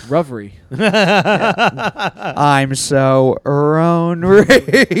 Rovery. I'm so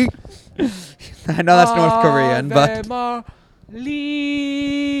ornery. I know that's North Korean, but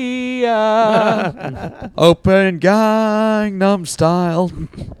open Gangnam Style.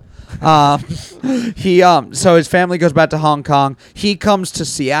 So his family goes back to Hong Kong. He comes to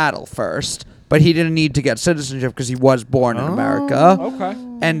Seattle first, but he didn't need to get citizenship because he was born in America. Okay.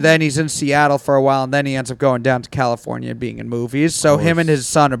 And then he's in Seattle for a while, and then he ends up going down to California and being in movies. So him and his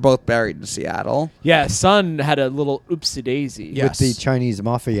son are both buried in Seattle. Yeah, son had a little oopsie daisy. Yeah. With the Chinese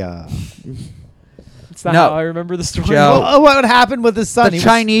mafia. That's not No. how I remember the story. Joe. Well, what happened with his son? The He was-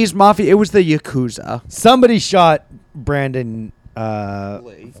 Chinese mafia, it was the Yakuza. somebody shot Brandon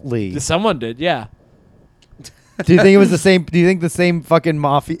Lee. Someone did, yeah. Do you think it was the same? Do you think the same fucking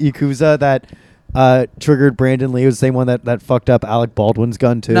mafia Yakuza that triggered Brandon Lee was the same one that fucked up Alec Baldwin's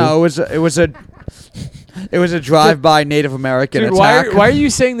gun too? No, it was a drive-by Native American Dude, attack. why are you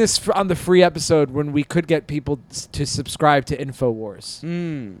saying this on the free episode when we could get people to subscribe to InfoWars?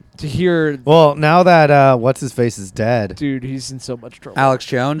 To hear, Well, now that what's his face is dead. dude, he's in so much trouble. Alex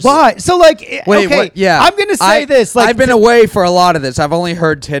Jones? Why? So like, Wait, okay, what? Yeah. I'm gonna say this. Like, I've been away for a lot of this. I've only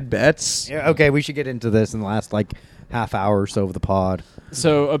heard tidbits. Yeah, okay, we should get into this in the last like half hour or so of the pod.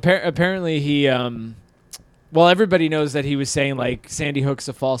 So apparently he, well, everybody knows that he was saying like Sandy Hook's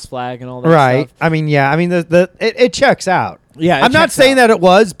a false flag and all that Right. stuff. I mean, yeah. I mean, it checks out. Yeah, it I'm not checks saying out. that it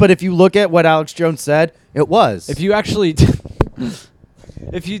was, but if you look at what Alex Jones said, it was. If you actually,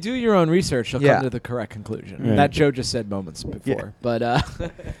 if you do your own research, you'll Yeah. come to the correct conclusion. Right. That Joe just said moments before, but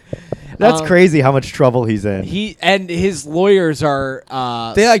That's crazy how much trouble he's in. he and his lawyers are.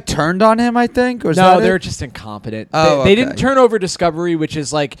 They like turned on him, I think. Was No, that they're it? just incompetent. Oh, they didn't okay. turn over discovery, which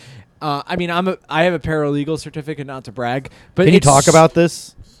is like, I mean, I have a paralegal certificate, not to brag, but Can you it's- talk about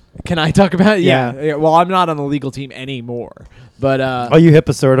this? Can I talk about it? Yeah. Yeah. Well, I'm not on the legal team anymore, but Are you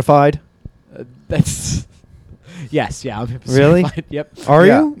HIPAA certified? that's yes, yeah. I'm HIPAA Really? certified. Yep. Are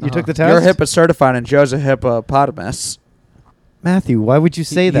Yeah. you? You took the You're test? HIPAA certified and Joe's a hippopotamus. Matthew, why would you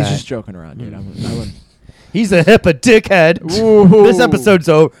say that? He's just joking around, dude. I wouldn't. He's a HIPPA dickhead. Ooh. This episode's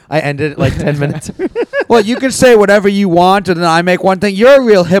over. I ended it like 10 minutes. Well, you can say whatever you want, and then I make one thing. You're a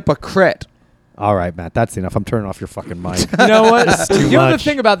real hypocrite. All right, Matt, that's enough. I'm turning off your fucking mic. You know what? too You know the much.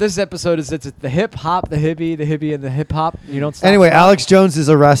 thing about this episode is it's the hip hop, the hippie, and the hip hop. You don't stop. Anyway, Alex Jones is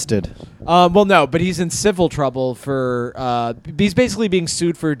arrested. Well, no, but he's in civil trouble for. He's basically being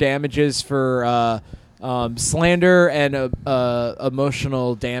sued for damages for slander and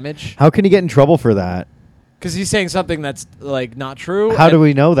emotional damage. How can he get in trouble for that? Because he's saying something that's like not true. How do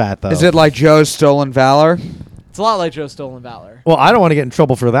we know that, though? Is it like Joe's stolen valor? It's a lot like Joe Stolen Valor. Well, I don't want to get in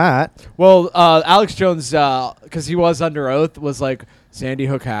trouble for that. Well, Alex Jones, because he was under oath, was like, Sandy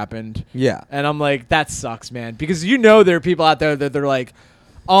Hook happened. Yeah. And I'm like, that sucks, man. Because you know there are people out there that they're like,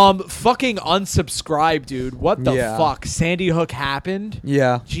 fucking unsubscribe, dude. What the Yeah. fuck? Sandy Hook happened?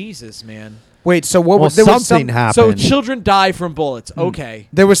 Yeah. Jesus, man. Wait, so what Well, was there was something some, happened. So children die from bullets. Okay.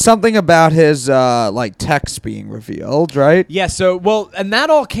 There was something about his like text being revealed, right? Yeah, so, well, and that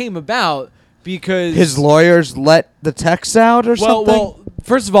all came about because His lawyers let the text out or something? Well,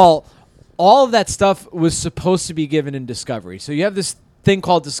 first of all of that stuff was supposed to be given in Discovery. So you have this thing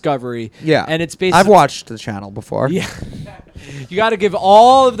called Discovery. Yeah. And it's basically... I've watched the channel before. Yeah. You got to give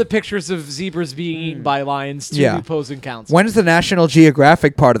all of the pictures of zebras being eaten by lions to Yeah. the opposing counsel. When's the National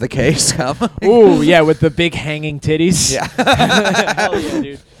Geographic part of the case come? Ooh, yeah, with the big hanging titties. Yeah. Hell yeah,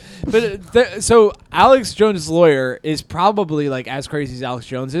 dude. But so Alex Jones' lawyer is probably like as crazy as Alex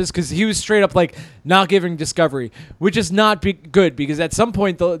Jones is because he was straight up like not giving Discovery, which is not good because at some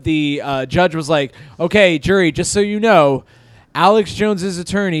point the judge was like, okay, jury, just so you know, Alex Jones's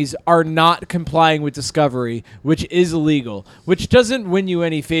attorneys are not complying with Discovery, which is illegal, which doesn't win you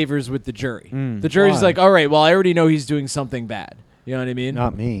any favors with the jury. The jury's Why? like, all right, well, I already know he's doing something bad. You know what I mean?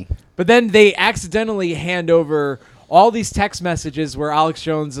 Not me. But then they accidentally hand over all these text messages where Alex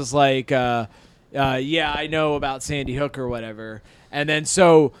Jones is like, yeah, I know about Sandy Hook or whatever. And then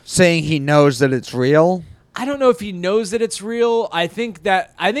so Saying he knows that it's real? I don't know if he knows that it's real. I think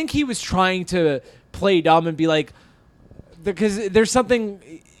he was trying to play dumb and be like, because there's something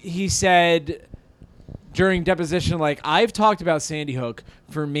he said during deposition, like, I've talked about Sandy Hook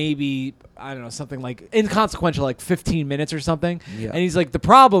for maybe, I don't know, something like inconsequential, like 15 minutes or something. Yeah. And he's like, the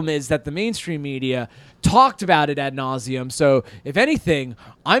problem is that the mainstream media talked about it ad nauseum. So if anything,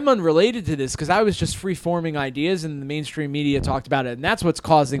 I'm unrelated to this because I was just free forming ideas and the mainstream media talked about it. And that's what's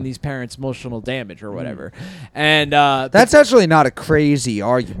causing these parents emotional damage or whatever. And That's actually not a crazy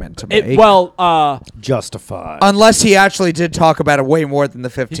argument to make. Justified. Unless he actually did talk about it way more than the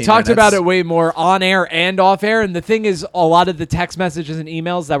 15 he talked minutes. about it way more on air and off air. And the thing is, a lot of the text messages and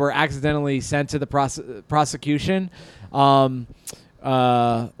emails that were accidentally sent to the prosecution, or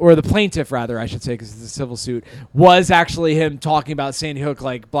the plaintiff, rather, I should say, because it's a civil suit, was actually him talking about Sandy Hook,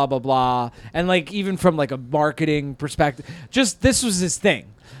 like, blah, blah, blah. And, like, even from, like, a marketing perspective, just this was his thing.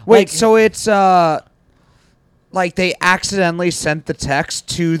 Wait, Like, so it's like they accidentally sent the text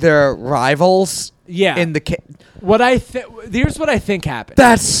to their rivals yeah. in the Here's what I think happened.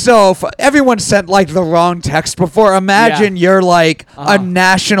 That's so everyone sent like the wrong text before. Imagine you're like a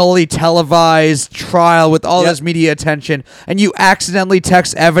nationally televised trial with all this media attention and you accidentally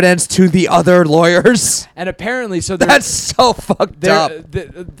text evidence to the other lawyers. And apparently, so that's so fucked up.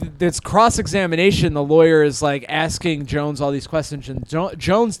 This cross-examination, the lawyer is like asking Jones all these questions, and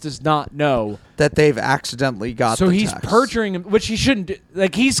Jones does not know that they've accidentally got so the he's text. perjuring him, which he shouldn't do.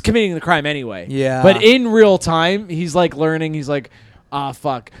 Like, he's committing the crime anyway. Yeah. But in real time, he's like learning. He's like,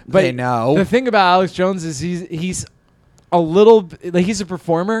 fuck. But They know. The thing about Alex Jones is he's a little, like, he's a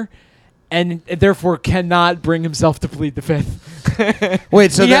performer and therefore cannot bring himself to plead the fifth.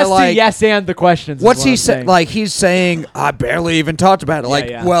 Wait, so he they're has like, to yes and the questions. what's is what he I'm saying? saying. Like, he's saying, I barely even talked about it. Like,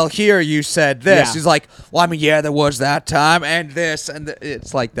 yeah. well, here you said this. Yeah. He's like, well, I mean, yeah, there was that time and this and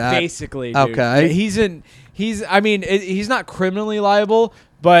it's like that. Basically, dude. Okay. He's not criminally liable,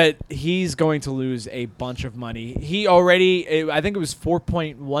 but he's going to lose a bunch of money. He already, I think it was $4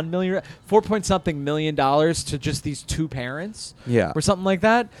 point something million to just these two parents. Yeah. Or something like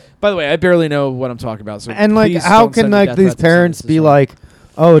that. By the way, I barely know what I'm talking about. So And like, please how don't send can me like death these threats to parents send this be as well. like,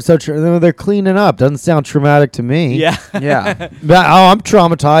 oh, it's so true. They're cleaning up. Doesn't sound traumatic to me. Yeah. Yeah. But, oh, I'm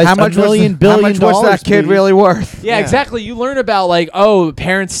traumatized. How much $1 billion how much was that kid please. really worth? Yeah, Yeah. exactly. You learn about like,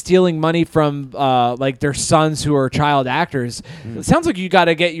 parents stealing money from like their sons who are child actors. It sounds like you got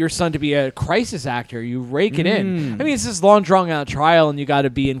to get your son to be a crisis actor. You rake it in. I mean, it's this long drawn out trial, and you got to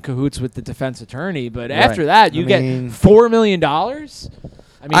be in cahoots with the defense attorney. But after that, you get $4 million.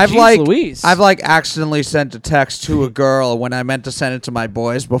 I mean, Louise. I've like accidentally sent a text to a girl when I meant to send it to my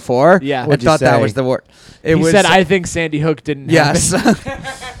boys before. Yeah. I What'd you thought that say? was the word. He said, "I think Sandy Hook didn't." Yes.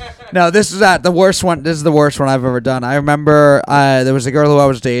 happen." No, this is the worst one. This is the worst one I've ever done. I remember there was a girl who I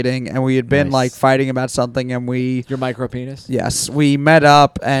was dating, and we had been Nice. like fighting about something, and Your micro penis. yes, we met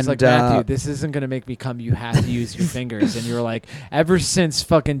up, and It's like, Matthew, this isn't gonna make me come. You have to use your fingers. And you were like, ever since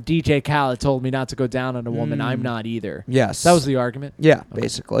fucking DJ Khaled told me not to go down on a woman, I'm not either. yes, That was the argument. yeah,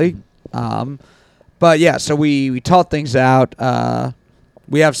 basically. But yeah, so we talked things out.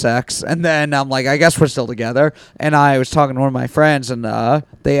 We have sex, and then I'm like, I guess we're still together. And I was talking to one of my friends, and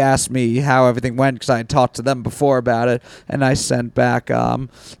they asked me how everything went because I had talked to them before about it. And I sent back,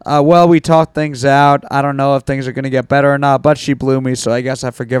 well, we talked things out. I don't know if things are going to get better or not, but she blew me, so I guess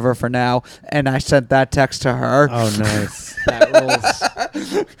I forgive her for now. And I sent that text to her. Oh, nice. That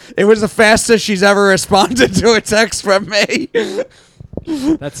rules. It was the fastest she's ever responded to a text from me.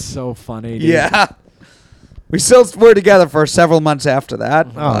 That's so funny. Dude. Yeah. We still were together for several months after that.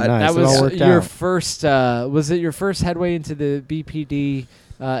 Oh, but nice. That It all was worked your out. first. Was it your first headway into the BPD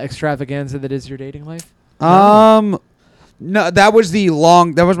extravaganza that is your dating life? No, that was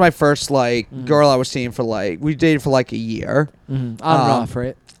that was my first Mm. girl I was seeing for we dated for like a year. Mm-hmm. On and off,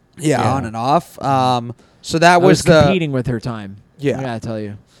 right? Yeah, on and off. So that I was was competing with her time. Yeah. I gotta tell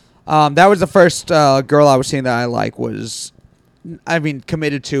you. that was the first girl I was seeing that I was,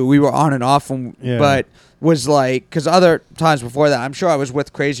 committed to. We were on and off, but was because other times before that, I'm sure I was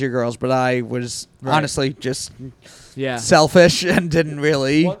with crazier girls, but I was honestly just selfish and didn't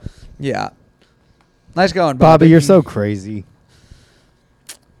really. What? Yeah. Nice going, Bobby, you're so crazy.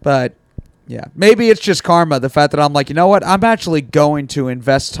 But yeah, maybe it's just karma. The fact that I'm like, you know what? I'm actually going to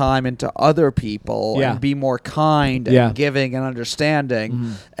invest time into other people and be more kind and giving and understanding.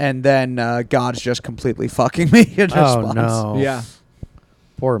 Mm-hmm. And then God's just completely fucking me in response. No. Yeah.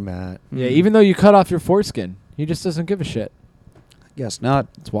 Poor Matt. Yeah. Even though you cut off your foreskin, he just doesn't give a shit. Guess not.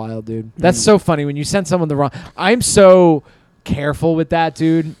 It's wild, dude. That's so funny when you send someone the wrong. I'm so careful with that,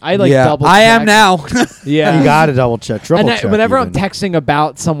 dude. I double check. I am now. Yeah. You got to double check, triple check. Whenever I'm even. texting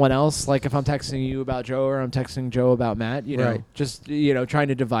about someone else, like if I'm texting you about Joe or I'm texting Joe about Matt, just trying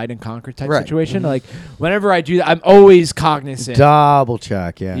to divide and conquer type situation. Mm-hmm. Like whenever I do that, I'm always cognizant. Double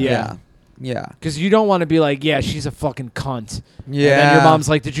check, yeah. Yeah. Yeah. Because you don't want to be like, yeah, she's a fucking cunt. Yeah. And then your mom's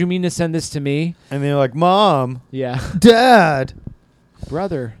like, did you mean to send this to me? And they're like, Mom, Yeah. Dad,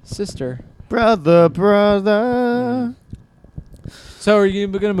 Brother, sister. brother. So are you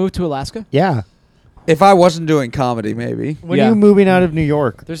going to move to Alaska? Yeah. If I wasn't doing comedy, maybe. When are you moving out of New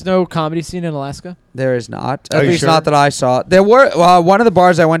York? There's no comedy scene in Alaska? There is not. Are At you least sure? not that I saw. There were one of the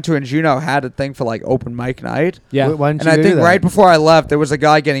bars I went to in Juneau had a thing for open mic night. Yeah. Why didn't And you I do think that? right before I left, there was a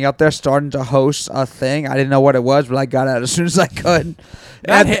guy getting up there starting to host a thing. I didn't know what it was, but I got out as soon as I could.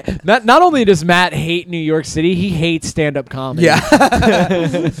 Not only does Matt hate New York City, he hates stand-up comedy.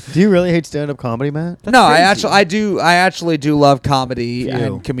 Yeah. Do you really hate stand-up comedy, Matt? No, I actually do love comedy You.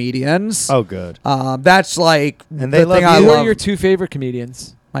 and comedians. Oh, good. That's like And they the love thing you. I Who love. are your two favorite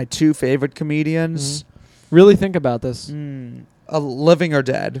comedians? My two favorite comedians, Really think about this. living or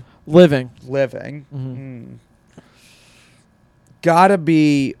dead. Living. Living. Mhm. Gotta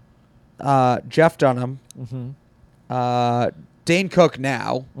be Jeff Dunham. Mm-hmm. Dane Cook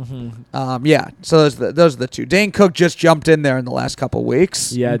now. Mm-hmm. Yeah, so those are the two. Dane Cook just jumped in there in the last couple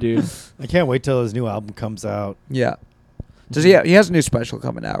weeks. Yeah, dude. I can't wait till his new album comes out. Yeah. Does he? He has a new special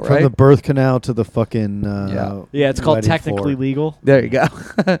coming out, From right? the birth canal to the fucking Yeah, it's called wedding Technically floor. Legal. There you go.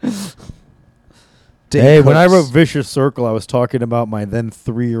 Dane Hey, when I Cook's- wrote Vicious Circle, I was talking about my then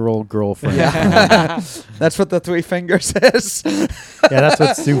 3-year-old girlfriend. Yeah. That's what the three fingers is. Yeah, that's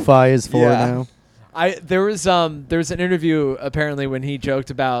what Sufi is for Yeah. now. There was an interview apparently when he joked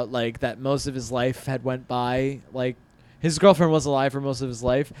about that most of his life had went by, his girlfriend was alive for most of his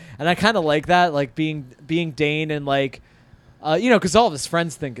life, and I kind of like that, being Dane and because all of his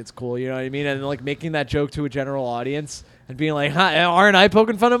friends think it's cool, you know what I mean, and making that joke to a general audience and being like, huh, aren't I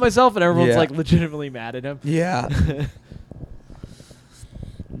poking fun at myself? And everyone's Yeah. legitimately mad at him. Yeah.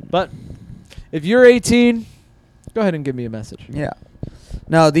 But if you're 18, go ahead and give me a message. Yeah.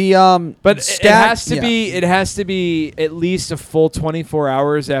 No, the But it has to yeah. be at least a full 24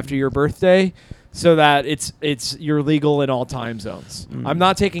 hours after your birthday, so that you're legal in all time zones. I'm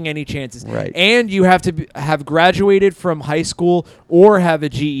not taking any chances. Right. And you have to have graduated from high school or have a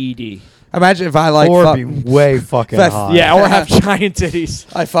GED. Imagine if I Or be way fucking That's- hot. Yeah, or have giant titties.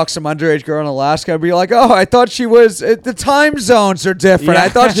 I fuck some underage girl in Alaska. I'd be like, oh, I thought she was. The time zones are different. Yeah. I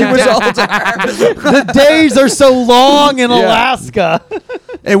thought she was older. The days are so long in Yeah. Alaska.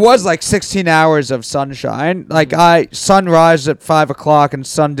 It was 16 hours of sunshine. Sunrise at 5 o'clock and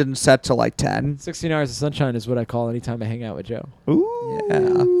sun didn't set till 10. 16 hours of sunshine is what I call anytime I hang out with Joe. Ooh,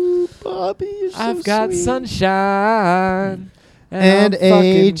 Yeah. Bobby, you're so I've got sweet. sunshine and I'm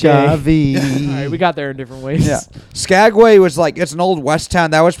fucking HIV. gay. All right, we got there in different ways. Yeah. Skagway was like, it's an old West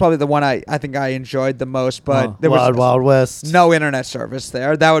town. That was probably the one I think I enjoyed the most, but there Wild was Wild West. no internet service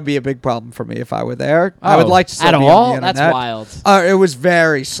there. That would be a big problem for me if I were there. I would Oh, like to still at be all. on the internet. That's wild. It was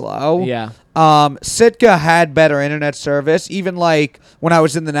very slow. Yeah. Sitka had better internet service. Even like when I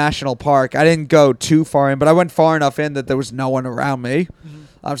was in the national park, I didn't go too far in, but I went far enough in that there was no one around me.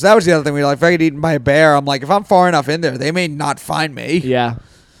 So that was the other thing. We were like, if I get eaten by a bear, I'm like, if I'm far enough in there, they may not find me. Yeah.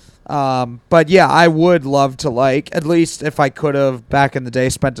 But yeah, I would love to, like, at least if I could have back in the day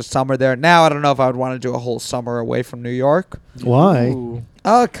spent a summer there. Now I don't know if I would want to do a whole summer away from New York. Why? Ooh.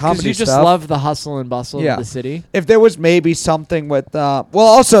 Comedy Because you just stuff. love the hustle and bustle Yeah. of the city. If there was maybe something with, well,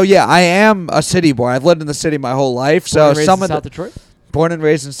 also, yeah, I am a city boy. I've lived in the city my whole life. Born So and raised some in of South the, Detroit. born and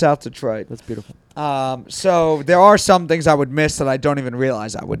raised in South Detroit. That's beautiful. So there are some things I would miss that I don't even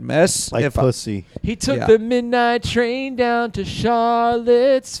realize I would miss. Like if pussy. He took Yeah. the midnight train down to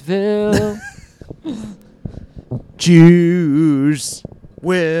Charlottesville. Jews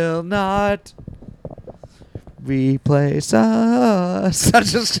will not replace us. I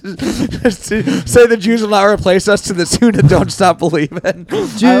just say the Jews will not replace us to the tune of Don't Stop Believing.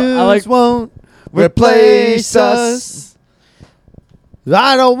 Jews I like- won't Replace us.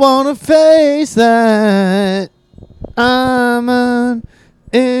 I don't want to face that. I'm an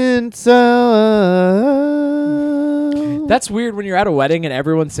incel. That's weird when you're at a wedding and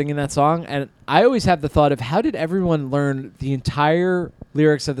everyone's singing that song. And I always have the thought of, how did everyone learn the entire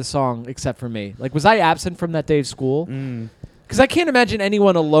lyrics of the song except for me? Like, was I absent from that day of school? Because I can't imagine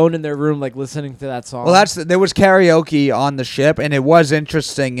anyone alone in their room, like, listening to that song. Well, there was karaoke on the ship, and it was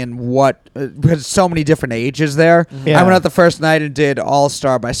interesting in what because so many different ages there. Yeah. I went out the first night and did All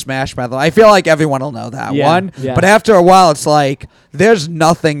Star by Smash Mouth. I feel like everyone will know that Yeah, one, yeah. but after a while, it's like there's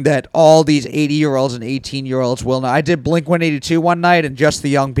nothing that all these 80-year-olds and 18-year-olds will know. I did Blink-182 one night, and just the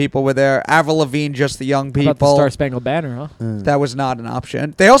young people were there. Avril Lavigne, just the young How about the people. Star Spangled Banner, huh? That was not an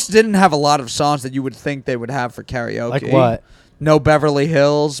option. They also didn't have a lot of songs that you would think they would have for karaoke. Like what? No Beverly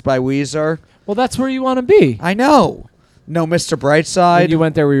Hills by Weezer. Well, that's where you want to be. I know. No Mr. Brightside. When you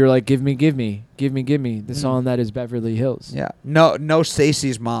went there, where you were like, give me, the song that is Beverly Hills. Yeah. No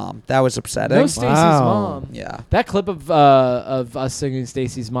Stacy's mom. That was upsetting. No Stacy's Wow. mom. Yeah. That clip of us singing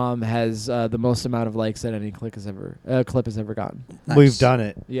Stacy's mom has the most amount of likes that any clip has ever gotten. Nice. We've done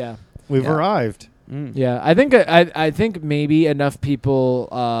it. Yeah. We've Yeah. arrived. Yeah, I think maybe enough people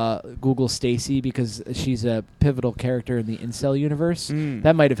Google Stacy because she's a pivotal character in the incel universe.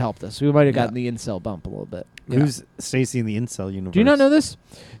 That might have helped us. We might have gotten the incel bump a little bit. Who's Stacy in the incel universe? Do you not know this?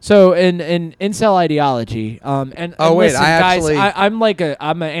 So in incel ideology, and Oh, wait, listen, I guys, actually-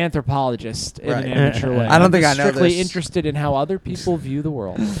 I'm an anthropologist in Right. an amateur way. I don't I'm think I know strictly this. interested in how other people view the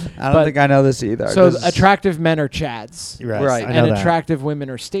world. I don't But- think I know this either. So 'cause- attractive men are Chads, Right. Right. I know and that. attractive women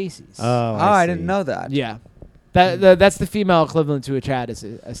are Stacys. Oh, I see. didn't know that. Yeah. That's the female equivalent to a Chad is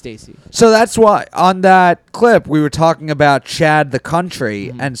a Stacy. So that's why on that clip we were talking about Chad the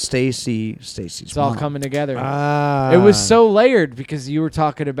country and Stacy's It's all mom. coming together. Ah. It was so layered because you were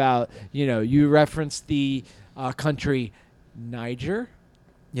talking about, you referenced the country Niger.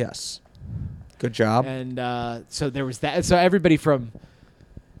 Yes. Good job. And so there was that. So everybody from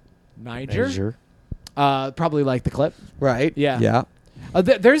Niger probably liked the clip. Right. Yeah. Yeah.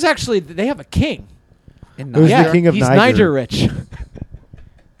 There's actually, they have a king. In Who's Niger. the king of he's Niger? Niger rich.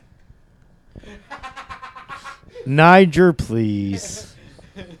 Niger, please.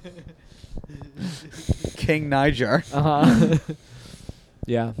 King Niger. Uh-huh.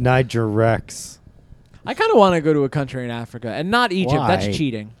 Yeah. Niger Rex. I kind of want to go to a country in Africa and not Egypt. Why? That's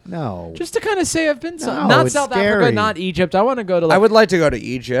cheating. No. Just to kind of say I've been No, not it's South scary. Africa, not Egypt. I want to go to I would like to go to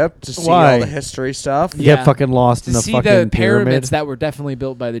Egypt to see Why? all the history stuff. You Yeah. get fucking lost in to the see fucking the pyramids pyramid. that were definitely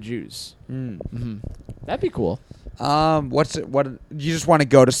built by the Jews. Mm. That'd be cool. What's it? What you just want to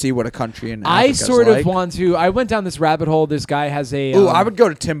go to see what a country in I Africa's sort like? of want to. I went down this rabbit hole. This guy has a. Ooh, I would go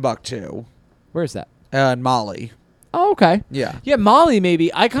to Timbuktu, Where's that? in Mali. Oh, okay. Yeah. Yeah, Mali maybe.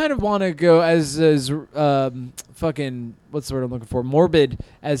 I kind of want to go as fucking what's the word I'm looking for? Morbid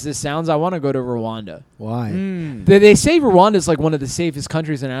as this sounds. I want to go to Rwanda. Why? Mm. They say Rwanda is like one of the safest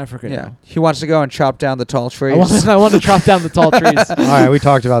countries in Africa. Yeah. now. He wants to go and chop down the tall trees. I want to chop down the tall trees. All right, we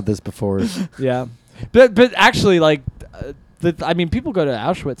talked about this before. Yeah, but actually, like, I mean, people go to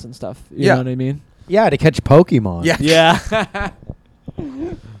Auschwitz and stuff. You Yeah. know what I mean? Yeah, to catch Pokemon. Yeah. Yeah.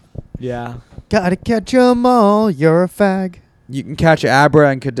 Yeah. Gotta catch 'em all. You're a fag. You can catch Abra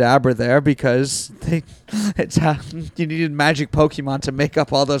and Kadabra there because you needed magic Pokemon to make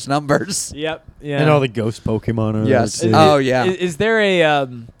up all those numbers. Yep. Yeah. And all the ghost Pokemon are Yes. there, too. Oh, yeah. Is there a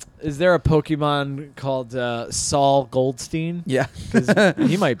Is there a Pokemon called Saul Goldstein? Yeah. 'Cause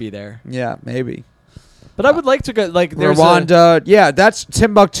he might be there. Yeah, maybe. But I would like to go. Like, there's Rwanda. Yeah, that's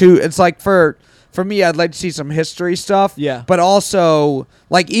Timbuktu. It's like for me, I'd like to see some history stuff. Yeah. But also,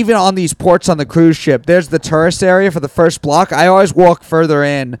 like, even on these ports on the cruise ship, there's the tourist area for the first block. I always walk further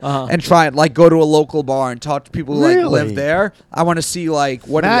in and try and, like, go to a local bar and talk to people who, like, live there. I want to see, like,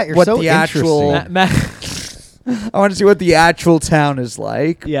 what so the actual... I want to see what the actual town is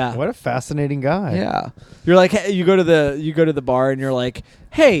like. Yeah. What a fascinating guy. Yeah. You're like, hey, you go to the bar and you're like,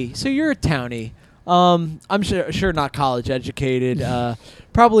 hey, so you're a townie. I'm sure not college educated.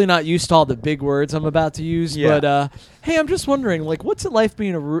 Probably not used to all the big words I'm about to use. Yeah. But hey, I'm just wondering, like, what's it like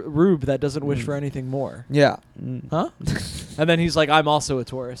being a rube that doesn't wish for anything more? Yeah. Huh? And then he's like, I'm also a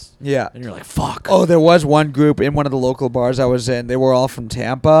tourist. Yeah. And you're like, fuck. Oh, there was one group in one of the local bars I was in. They were all from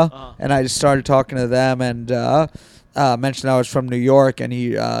Tampa, and I just started talking to them and mentioned I was from New York, and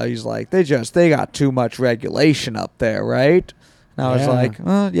he's like, they got too much regulation up there, right? And I was like,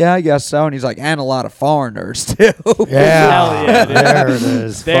 yeah, I guess so. And he's like, and a lot of foreigners too. Yeah. Hell yeah, dude. There it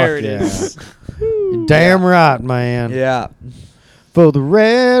is. There Fuck it yeah. is. You're damn right, man. Yeah. For the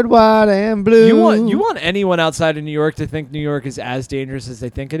red, white, and blue. You want anyone outside of New York to think New York is as dangerous as they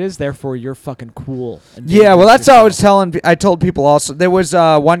think it is. Therefore, you're fucking cool. Yeah, well, that's how I was telling. I told people also. There was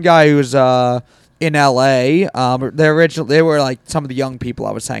one guy who was in L.A. They were like some of the young people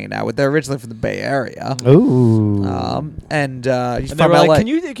I was hanging out with. They're originally from the Bay Area. Ooh. And he's And they from were LA. like, can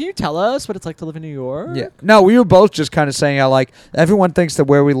you tell us what it's like to live in New York? Yeah. No, we were both just kind of saying how, like, everyone thinks that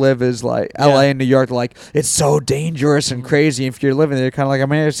where we live is, like, L.A. and New York. Like, it's so dangerous and crazy. If you're living there, kind of like, I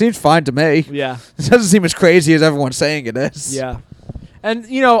mean, it seems fine to me. Yeah. It doesn't seem as crazy as everyone's saying it is. Yeah. And,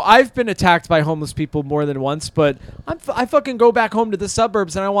 you know, I've been attacked by homeless people more than once, but I fucking go back home to the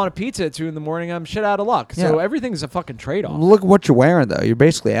suburbs and I want a pizza at 2 in the morning. I'm shit out of luck. So Yeah. everything's a fucking trade-off. Look at what you're wearing, though. You're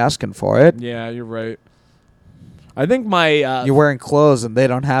basically asking for it. Yeah, you're right. I think my... You're wearing clothes and they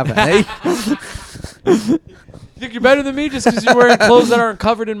don't have any. You think you're better than me just because you're wearing clothes that aren't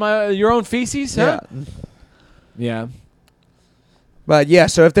covered in your own feces? Huh? Yeah. Yeah. But yeah,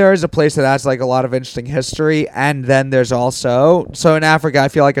 so if there is a place that has like a lot of interesting history, and then there's also, so in Africa, I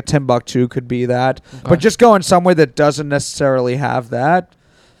feel like a Timbuktu could be that. Okay. But just going somewhere that doesn't necessarily have that.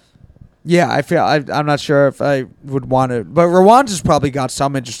 Yeah, I feel I'm not sure if I would want to, but Rwanda's probably got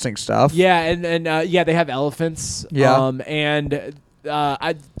some interesting stuff. Yeah, and yeah, they have elephants. Yeah. And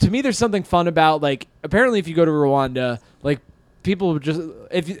to me, there's something fun about, like, apparently if you go to Rwanda, like, people just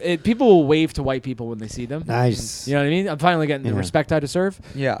people will wave to white people when they see them. Nice. You know what I mean? I'm finally getting the respect I deserve.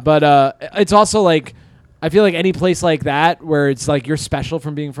 Yeah. But it's also like, I feel like any place like that where it's like you're special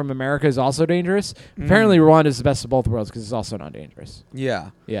from being from America is also dangerous. Apparently, Rwanda is the best of both worlds because it's also not dangerous. Yeah.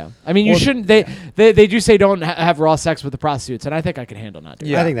 Yeah. I mean, you shouldn't. They do say don't have raw sex with the prostitutes, and I think I can handle not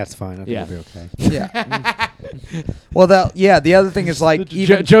doing. I think that's fine. I think Yeah. it'll be okay. Yeah. Well, the other thing is like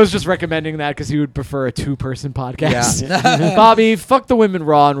even Joe's just recommending that because he would prefer a 2-person podcast. Yeah. Bobby, fuck the women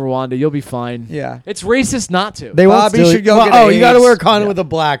raw in Rwanda. You'll be fine. Yeah. It's racist not to. They won't Bobby steal should it. go Well, get oh, you got to AIDS. wear a condom with a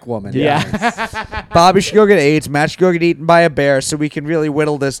black woman. Yeah. Bobby should go get AIDS. Matt should go get eaten by a bear, so we can really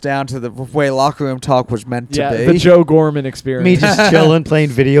whittle this down to the way locker room talk was meant to be. The Joe Gorman experience. Me just chilling, playing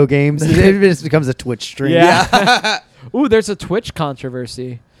video games. It just becomes a Twitch stream. Yeah. Ooh, there's a Twitch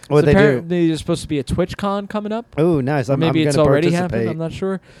controversy. What they do? Apparently there's supposed to be a TwitchCon coming up. Oh, nice. Or maybe I'm it's gonna already participate. happened. I'm not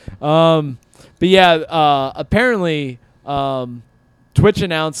sure. But yeah, apparently Twitch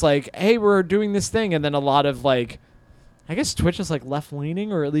announced, like, hey, we're doing this thing. And then a lot of, like, I guess Twitch is, like,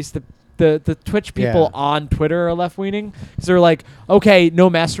 left-leaning, or at least the Twitch people on Twitter are left-leaning. Because they're like, okay, no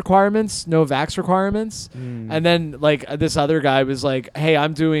mask requirements, no vax requirements. And then, like, this other guy was like, hey,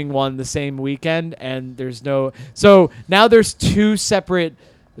 I'm doing one the same weekend, and there's no... So now there's 2 separate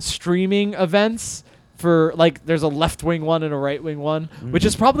streaming events for, like, there's a left-wing one and a right-wing one, which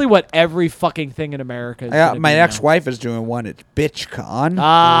is probably what every fucking thing in America is gonna My be now. ex-wife is doing one at BitchCon.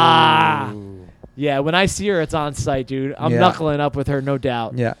 Ah. Yeah, when I see her, it's on site, dude. I'm knuckling up with her, no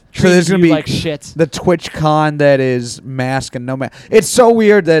doubt. Yeah. So Treating there's gonna you be like shit. the TwitchCon that is mask and no mask. It's so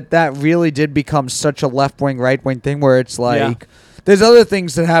weird that really did become such a left-wing, right-wing thing where it's like... There's other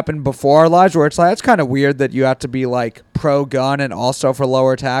things that happened before our lives where it's like, it's kind of weird that you have to be like pro-gun and also for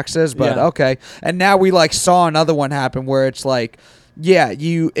lower taxes, but okay. And now we like saw another one happen where it's like, yeah,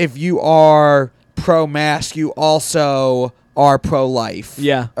 if you are pro-mask, you also are pro-life.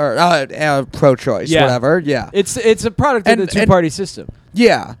 Yeah. Or pro-choice, whatever. Yeah. It's a product of the two-party system.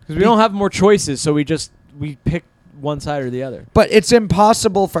 Yeah. Because we don't have more choices, so we pick one side or the other. But it's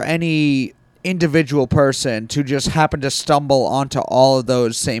impossible for any individual person to just happen to stumble onto all of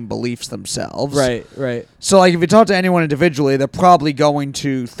those same beliefs themselves. Right, right. So, like, if you talk to anyone individually, they're probably going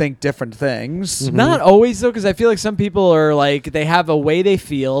to think different things. Mm-hmm. Not always, though, because I feel like some people are, like, they have a way they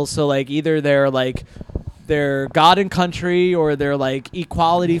feel. So, like, either they're, like, they're God and country or they're, like,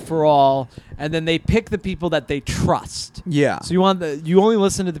 equality for all. And then they pick the people that they trust. Yeah. So you only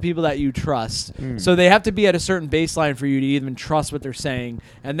listen to the people that you trust. So they have to be at a certain baseline for you to even trust what they're saying.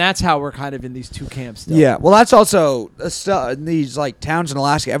 And that's how we're kind of in these two camps still. Yeah, well, that's also these like towns in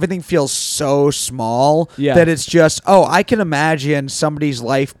Alaska. Everything feels so small that it's just I can imagine somebody's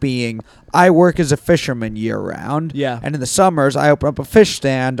life being. I work as a fisherman year round. Yeah. And in the summers, I open up a fish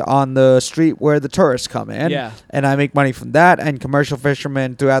stand on the street where the tourists come in. Yeah. And I make money from that and commercial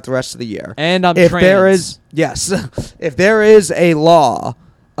fishermen throughout the rest of the year. And I'm if trans. there is if there is a law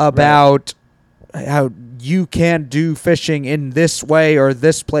about how you can't do fishing in this way or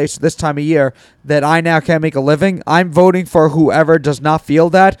this place this time of year that I now can't make a living, I'm voting for whoever does not feel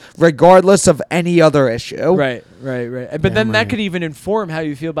that, regardless of any other issue. Right. But then that could even inform how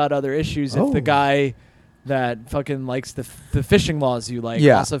you feel about other issues if the guy that fucking likes the fishing laws you like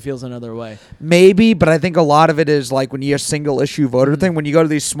also feels another way. Maybe, but I think a lot of it is like when you're a single issue voter thing, when you go to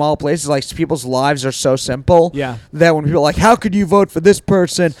these small places, like people's lives are so simple that when people are like, how could you vote for this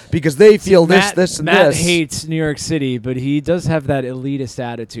person because they feel this, and Matt this. hates New York City, but he does have that elitist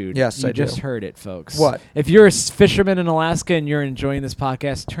attitude. Yes, you I do. just heard it, folks. What? If you're a fisherman in Alaska and you're enjoying this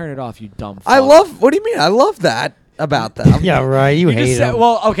podcast, turn it off, you dumb fuck. What do you mean? I love that about them. Yeah, right. You hate just said, him.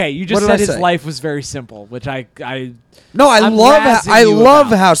 well, okay, you just What did said I his say? life was very simple, which I No, I I'm love razzing you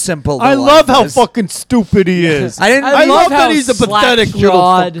about. how simple the I life love how is. fucking stupid he is. I didn't. I love how that he's a pathetic little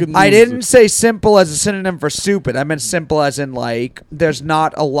slack-jawed. fucking I loser. didn't say simple as a synonym for stupid. I meant simple as in like there's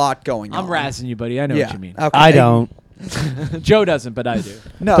not a lot going on. I'm razzing you, buddy. I know what you mean. Okay. I don't. Joe doesn't, but I do.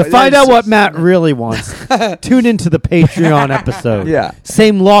 No. To find there's- out what Matt really wants, tune into the Patreon episode. Yeah.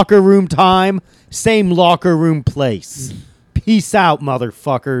 Same locker room time, same locker room place. Peace out,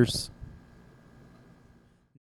 motherfuckers.